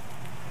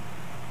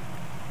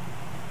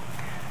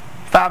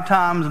 5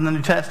 times in the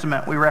New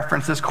Testament we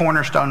reference this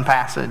cornerstone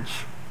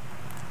passage.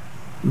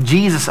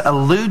 Jesus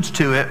alludes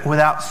to it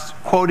without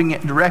quoting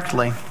it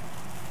directly.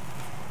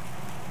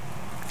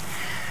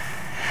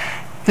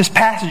 This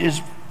passage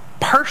is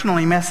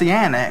personally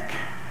messianic,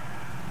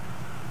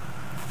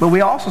 but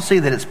we also see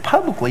that it's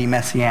publicly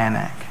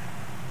messianic.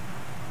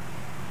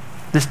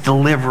 This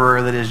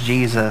deliverer that is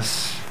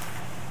Jesus.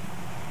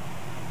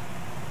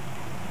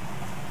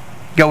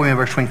 Go with me to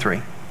verse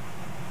 23.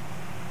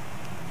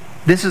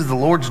 This is the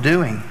Lord's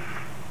doing.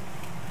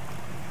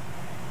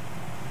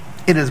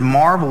 It is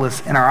marvelous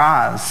in our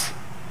eyes.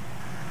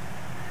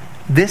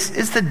 This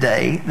is the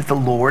day that the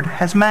Lord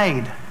has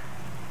made.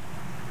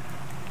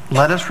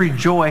 Let us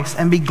rejoice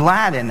and be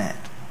glad in it.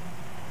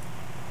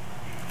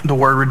 The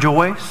word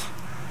rejoice.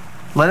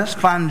 Let us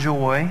find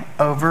joy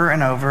over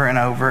and over and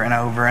over and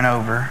over and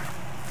over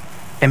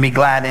and be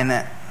glad in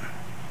it.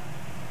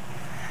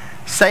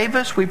 Save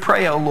us, we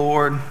pray, O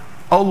Lord.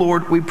 O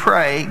Lord, we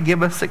pray,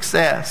 give us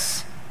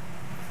success.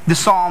 This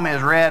psalm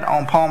is read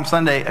on Palm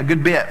Sunday a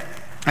good bit.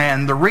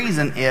 And the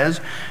reason is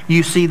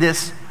you see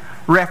this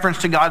reference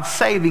to God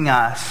saving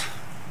us.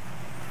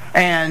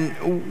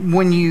 And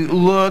when you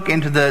look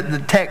into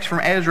the text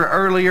from Ezra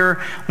earlier,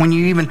 when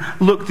you even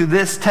look through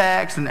this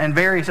text and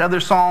various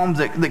other psalms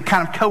that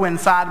kind of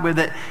coincide with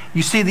it,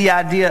 you see the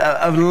idea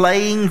of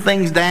laying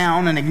things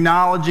down and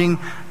acknowledging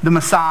the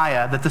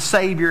Messiah, that the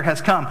Savior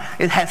has come.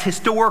 It has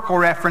historical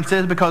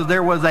references because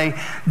there was a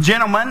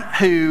gentleman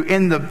who,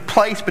 in the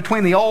place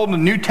between the Old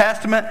and New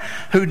Testament,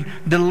 who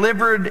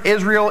delivered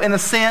Israel, in a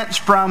sense,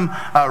 from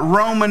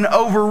Roman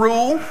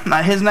overrule.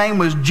 His name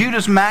was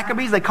Judas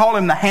Maccabees. They called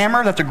him the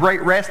Hammer. That's a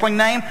great wrestling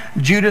name,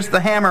 Judas the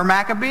Hammer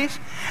Maccabees.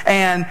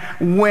 And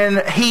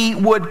when he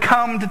would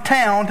come to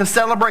town to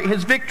celebrate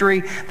his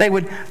victory, they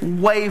would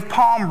wave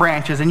palm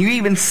branches. And you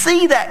even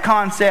see that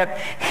concept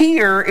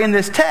here in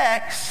this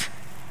text.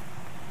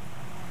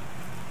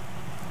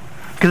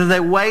 Because as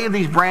they waved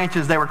these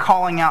branches, they were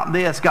calling out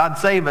this, God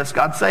save us,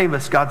 God save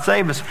us, God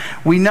save us.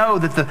 We know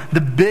that the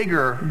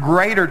bigger,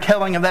 greater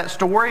telling of that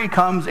story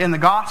comes in the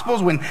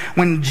Gospels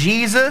when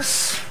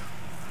Jesus,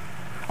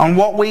 on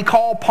what we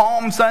call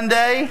Palm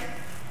Sunday,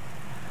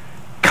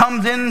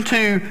 comes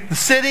into the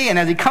city. And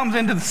as he comes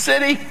into the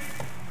city,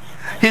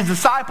 his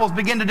disciples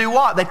begin to do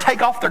what? They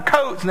take off their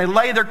coats and they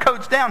lay their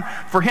coats down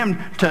for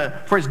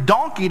his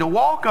donkey to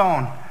walk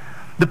on.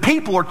 The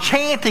people are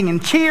chanting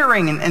and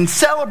cheering and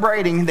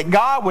celebrating that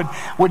God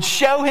would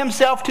show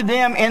Himself to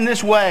them in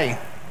this way.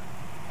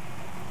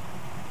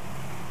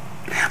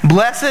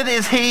 Blessed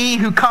is he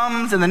who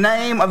comes in the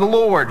name of the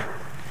Lord.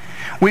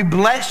 We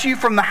bless you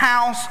from the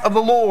house of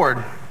the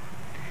Lord.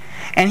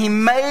 And He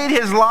made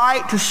His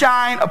light to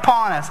shine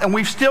upon us. And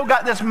we've still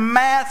got this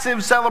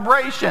massive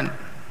celebration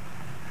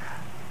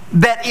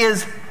that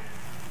is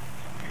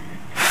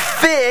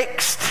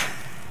fixed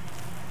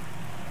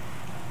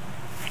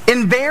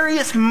in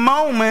various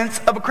moments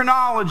of a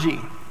chronology.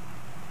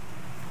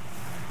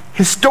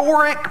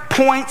 Historic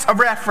points of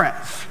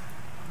reference.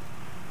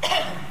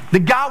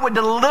 That God would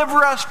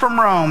deliver us from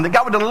Rome. That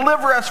God would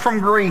deliver us from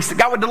Greece. That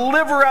God would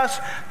deliver us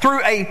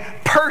through a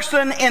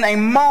person in a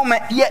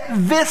moment. Yet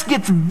this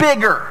gets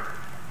bigger.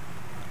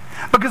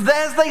 Because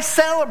as they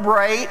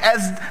celebrate,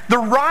 as the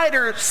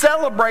writer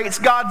celebrates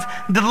God's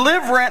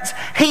deliverance,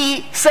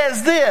 he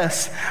says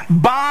this: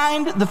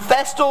 bind the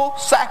festal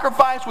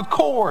sacrifice with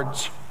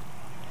cords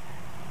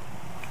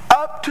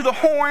up to the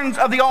horns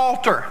of the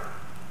altar.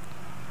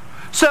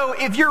 So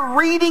if you're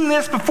reading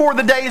this before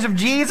the days of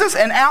Jesus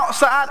and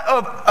outside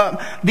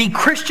of the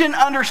Christian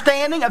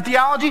understanding of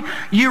theology,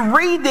 you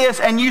read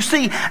this and you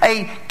see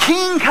a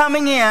king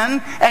coming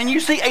in and you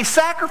see a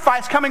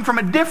sacrifice coming from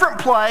a different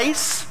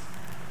place.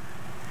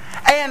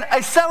 and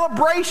a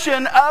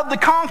celebration of the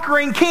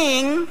conquering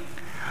king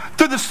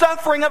through the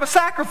suffering of a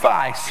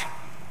sacrifice.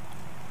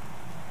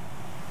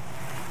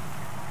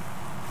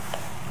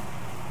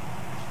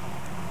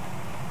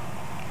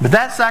 But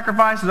that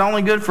sacrifice is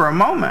only good for a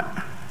moment.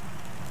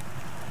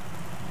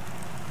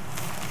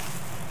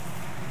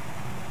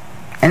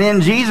 And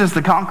in Jesus,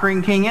 the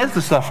conquering king is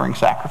the suffering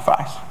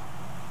sacrifice.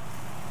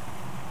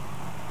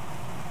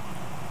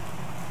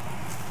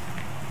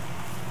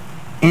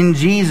 In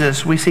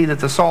Jesus, we see that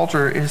the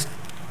Psalter is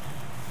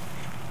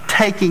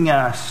taking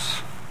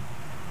us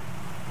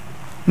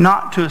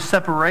not to a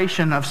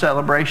separation of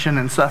celebration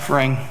and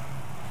suffering,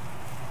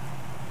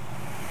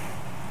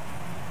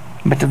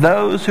 but to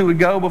those who would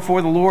go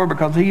before the Lord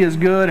because He is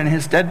good and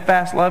His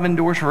steadfast love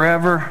endures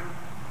forever,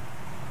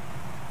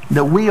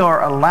 that we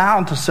are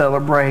allowed to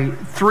celebrate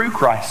through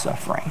Christ's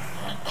suffering.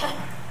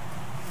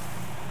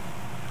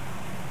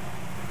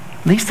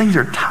 These things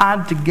are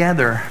tied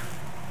together.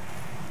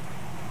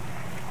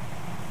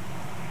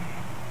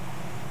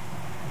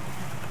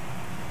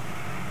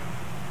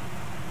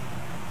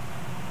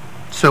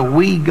 So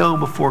we go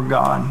before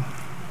God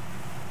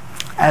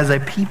as a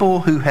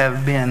people who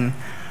have been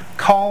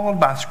called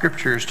by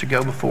Scriptures to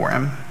go before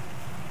Him.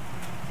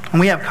 And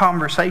we have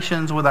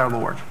conversations with our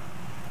Lord.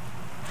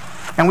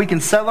 And we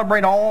can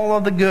celebrate all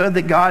of the good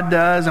that God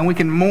does, and we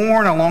can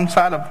mourn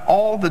alongside of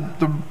all the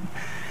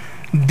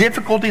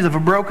difficulties of a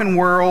broken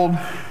world,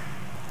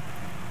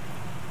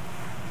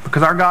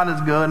 because our God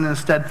is good and His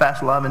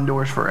steadfast love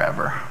endures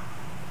forever.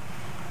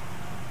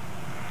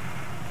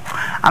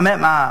 I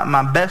met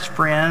my best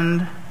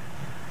friend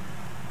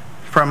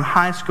from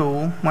high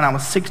school when I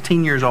was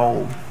 16 years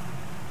old.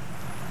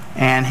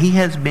 And he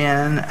has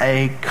been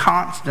a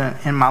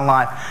constant in my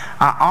life.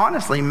 I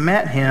honestly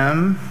met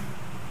him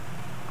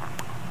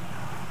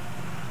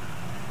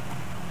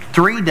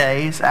 3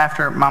 days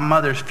after my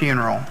mother's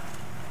funeral.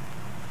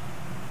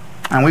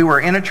 And we were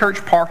in a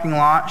church parking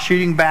lot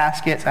shooting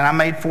baskets, and I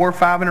made 4 or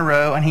 5 in a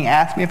row, and he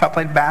asked me if I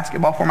played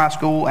basketball for my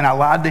school, and I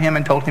lied to him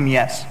and told him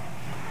yes.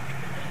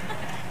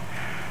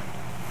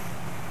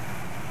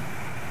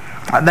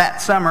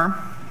 That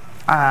summer,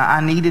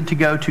 I needed to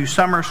go to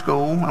summer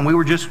school, and we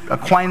were just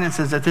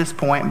acquaintances at this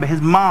point, but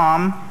his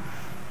mom,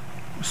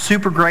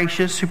 super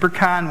gracious, super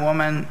kind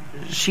woman,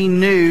 she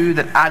knew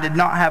that I did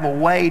not have a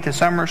way to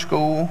summer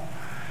school,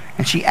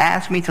 and she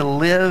asked me to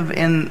live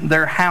in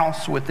their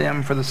house with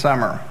them for the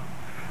summer.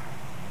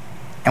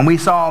 And we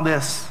saw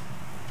this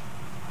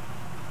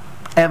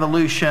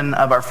evolution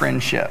of our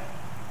friendship.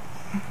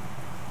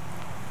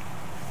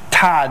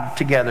 Tied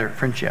together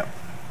friendship.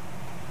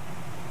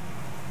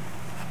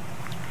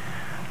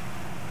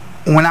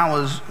 When I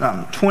was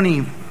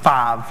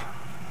 25,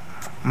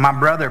 my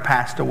brother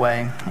passed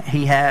away.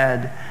 He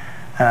had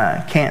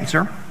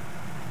cancer.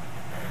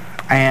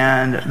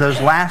 And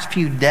those last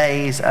few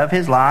days of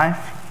his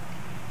life,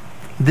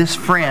 this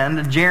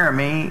friend,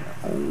 Jeremy,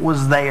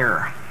 was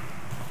there.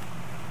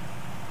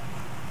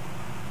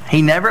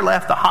 He never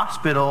left the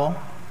hospital.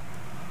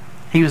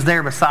 He was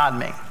there beside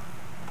me.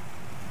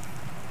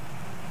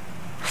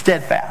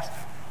 Steadfast.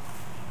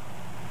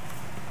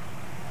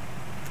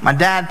 My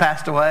dad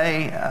passed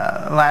away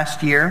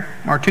last year,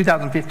 or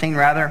 2015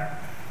 rather,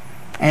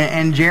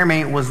 and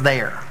Jeremy was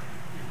there.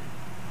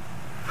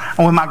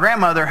 And when my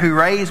grandmother, who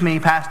raised me,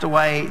 passed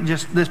away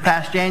just this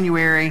past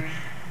January,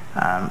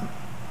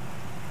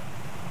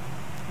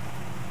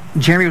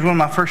 Jeremy was one of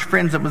my first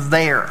friends that was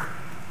there.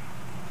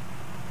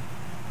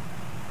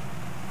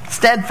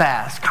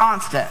 Steadfast,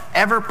 constant,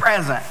 ever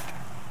present.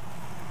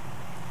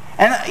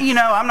 And,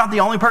 I'm not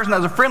the only person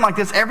that has a friend like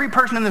this. Every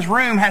person in this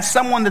room has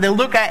someone that they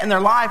look at in their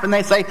life and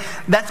they say,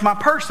 that's my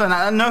person.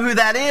 I know who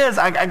that is.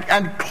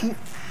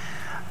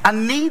 I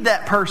need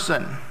that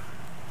person.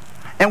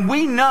 And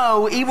we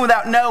know, even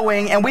without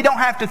knowing, and we don't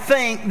have to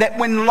think, that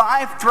when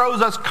life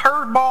throws us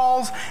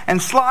curveballs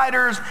and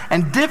sliders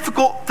and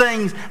difficult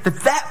things,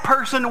 that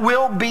person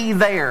will be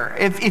there.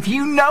 If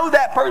you know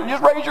that person,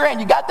 just raise your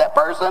hand. You got that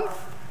person?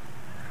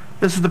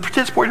 This is the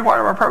participatory part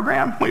of our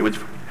program.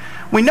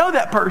 We know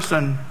that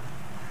person.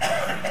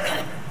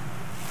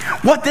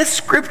 What this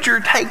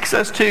scripture takes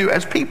us to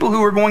as people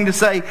who are going to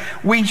say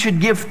we should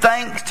give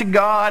thanks to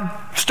God,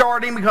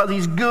 starting because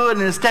He's good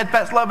and His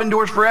steadfast love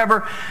endures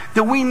forever,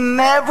 that we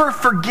never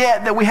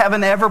forget that we have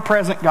an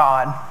ever-present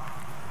God.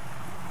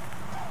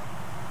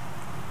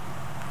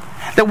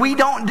 That we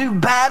don't do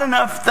bad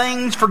enough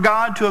things for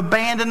God to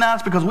abandon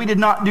us because we did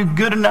not do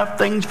good enough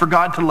things for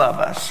God to love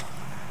us.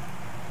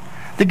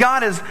 That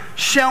God has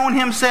shown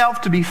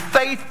Himself to be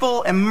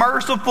faithful and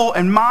merciful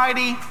and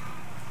mighty,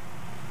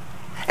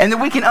 and that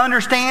we can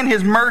understand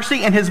His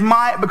mercy and His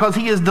might because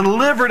He has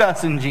delivered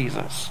us in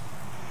Jesus.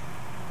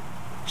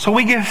 So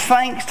we give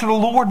thanks to the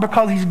Lord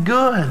because He's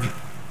good,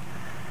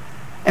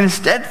 and His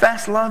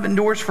steadfast love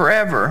endures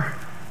forever.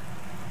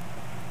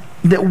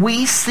 That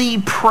we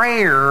see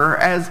prayer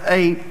as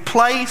a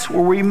place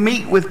where we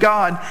meet with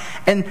God,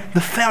 and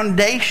the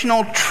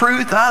foundational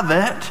truth of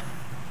it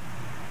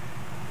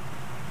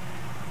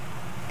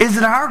is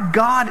that our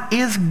God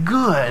is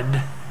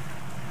good.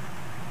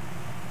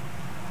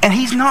 And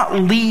He's not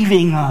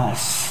leaving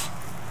us.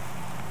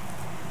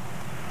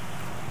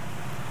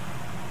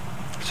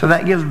 So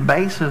that gives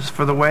basis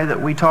for the way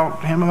that we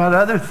talk to Him about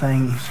other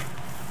things.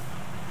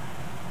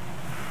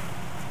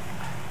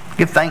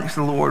 Give thanks to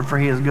the Lord, for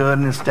He is good,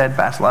 and His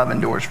steadfast love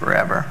endures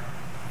forever.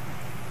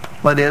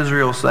 Let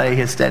Israel say,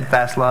 His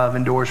steadfast love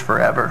endures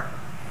forever.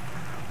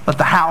 Let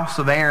the house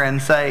of Aaron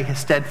say, His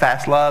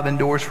steadfast love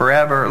endures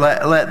forever.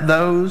 Let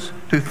those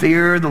who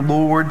fear the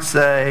Lord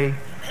say,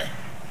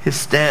 His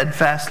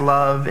steadfast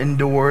love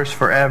endures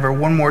forever.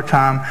 One more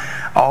time,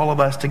 all of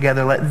us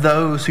together. Let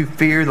those who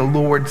fear the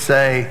Lord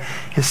say,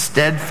 His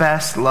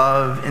steadfast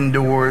love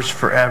endures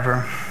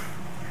forever.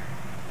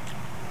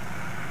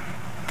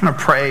 I'm going to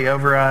pray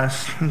over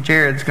us.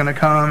 Jared's going to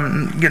come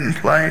and get in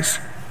place.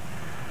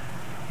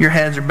 Your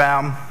heads are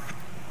bowed.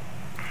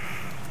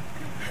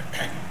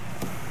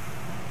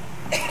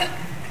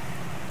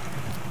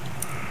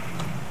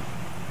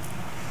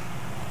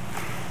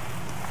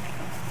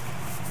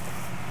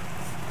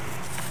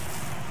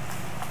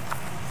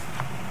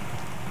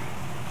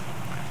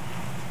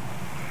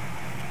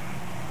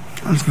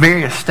 There's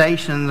various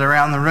stations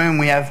around the room.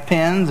 We have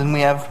pens and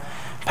we have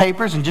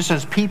papers, and just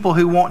as people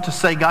who want to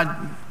say,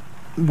 God,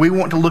 we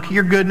want to look at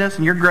your goodness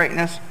and your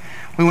greatness.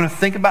 We want to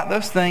think about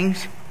those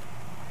things.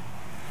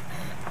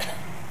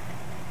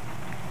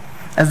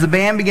 As the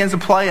band begins to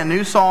play a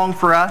new song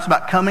for us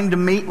about coming to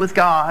meet with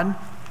God,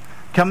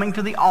 coming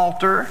to the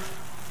altar,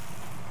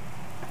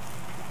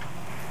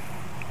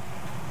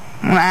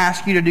 I'm going to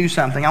ask you to do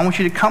something. I want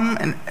you to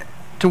come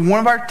to one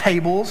of our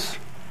tables,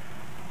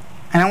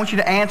 and I want you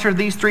to answer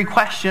these 3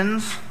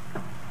 questions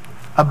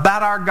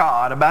about our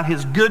God, about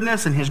His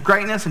goodness and His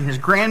greatness and His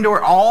grandeur,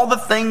 all the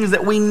things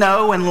that we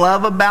know and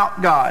love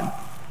about God.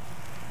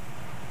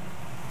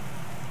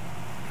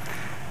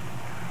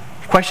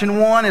 Question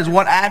 1 is,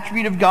 what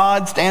attribute of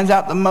God stands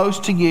out the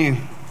most to you?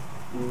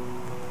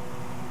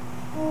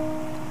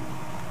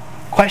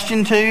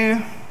 Question 2,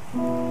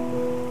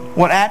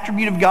 what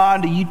attribute of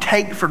God do you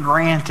take for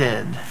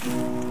granted?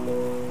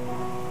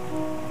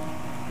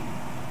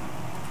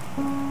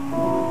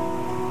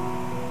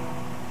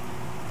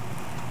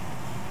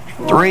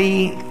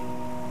 Three,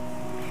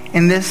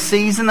 in this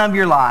season of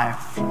your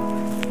life,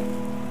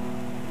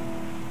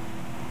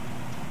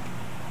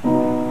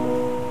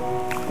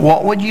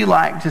 what would you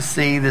like to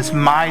see this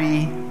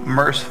mighty,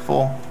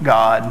 merciful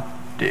God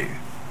do?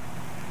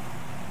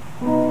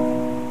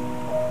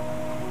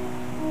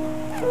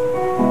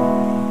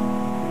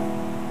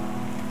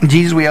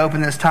 Jesus, we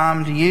open this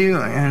time to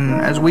you,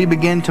 and as we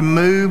begin to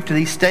move to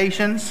these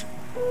stations,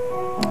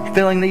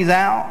 filling these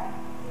out,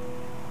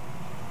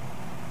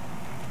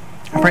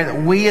 I pray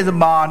that we as a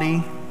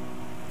body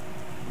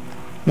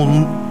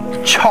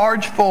will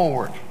charge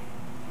forward,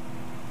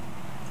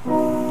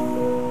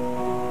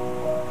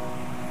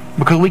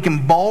 because we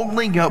can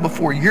boldly go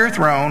before your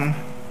throne,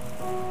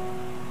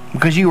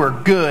 because you are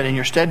good and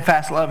your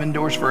steadfast love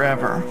endures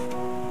forever.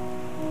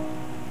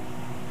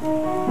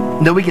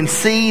 That we can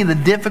see the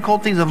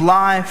difficulties of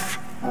life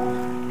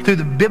through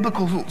the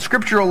biblical,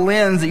 scriptural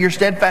lens that your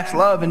steadfast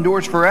love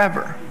endures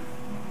forever.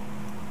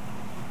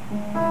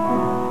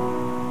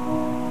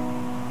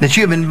 That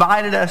you have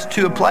invited us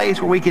to a place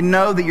where we can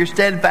know that your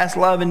steadfast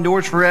love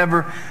endures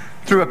forever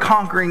through a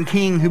conquering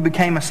King who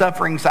became a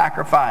suffering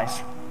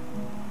sacrifice.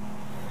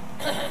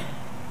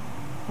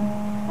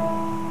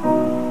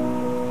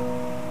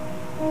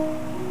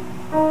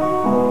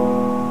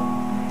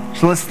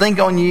 So let's think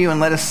on you and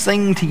let us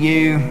sing to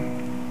you.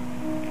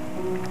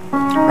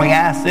 We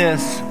ask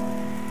this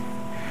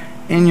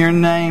in your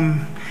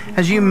name.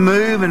 As you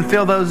move and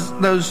fill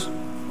those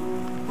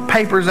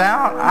papers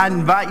out, I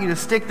invite you to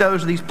stick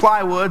those to these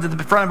plywoods at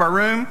the front of our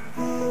room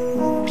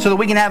so that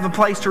we can have a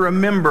place to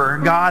remember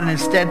God and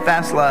His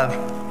steadfast love.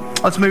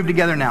 Let's move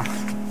together now.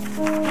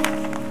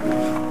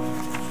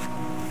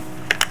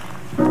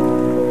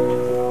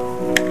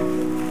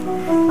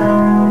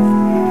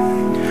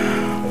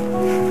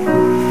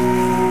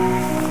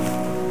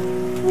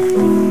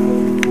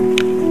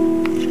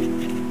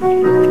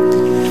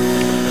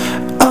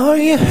 Are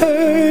you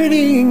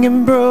hurting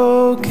and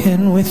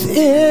broken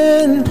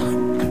within?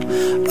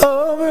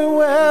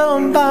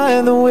 Overwhelmed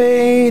by the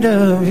weight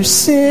of your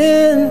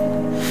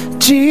sin?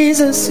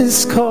 Jesus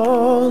is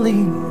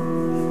calling.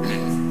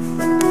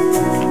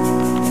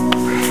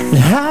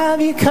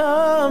 Have you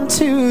come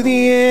to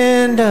the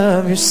end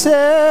of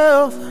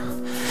yourself?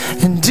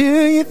 And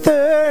do you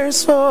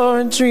thirst for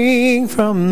a drink from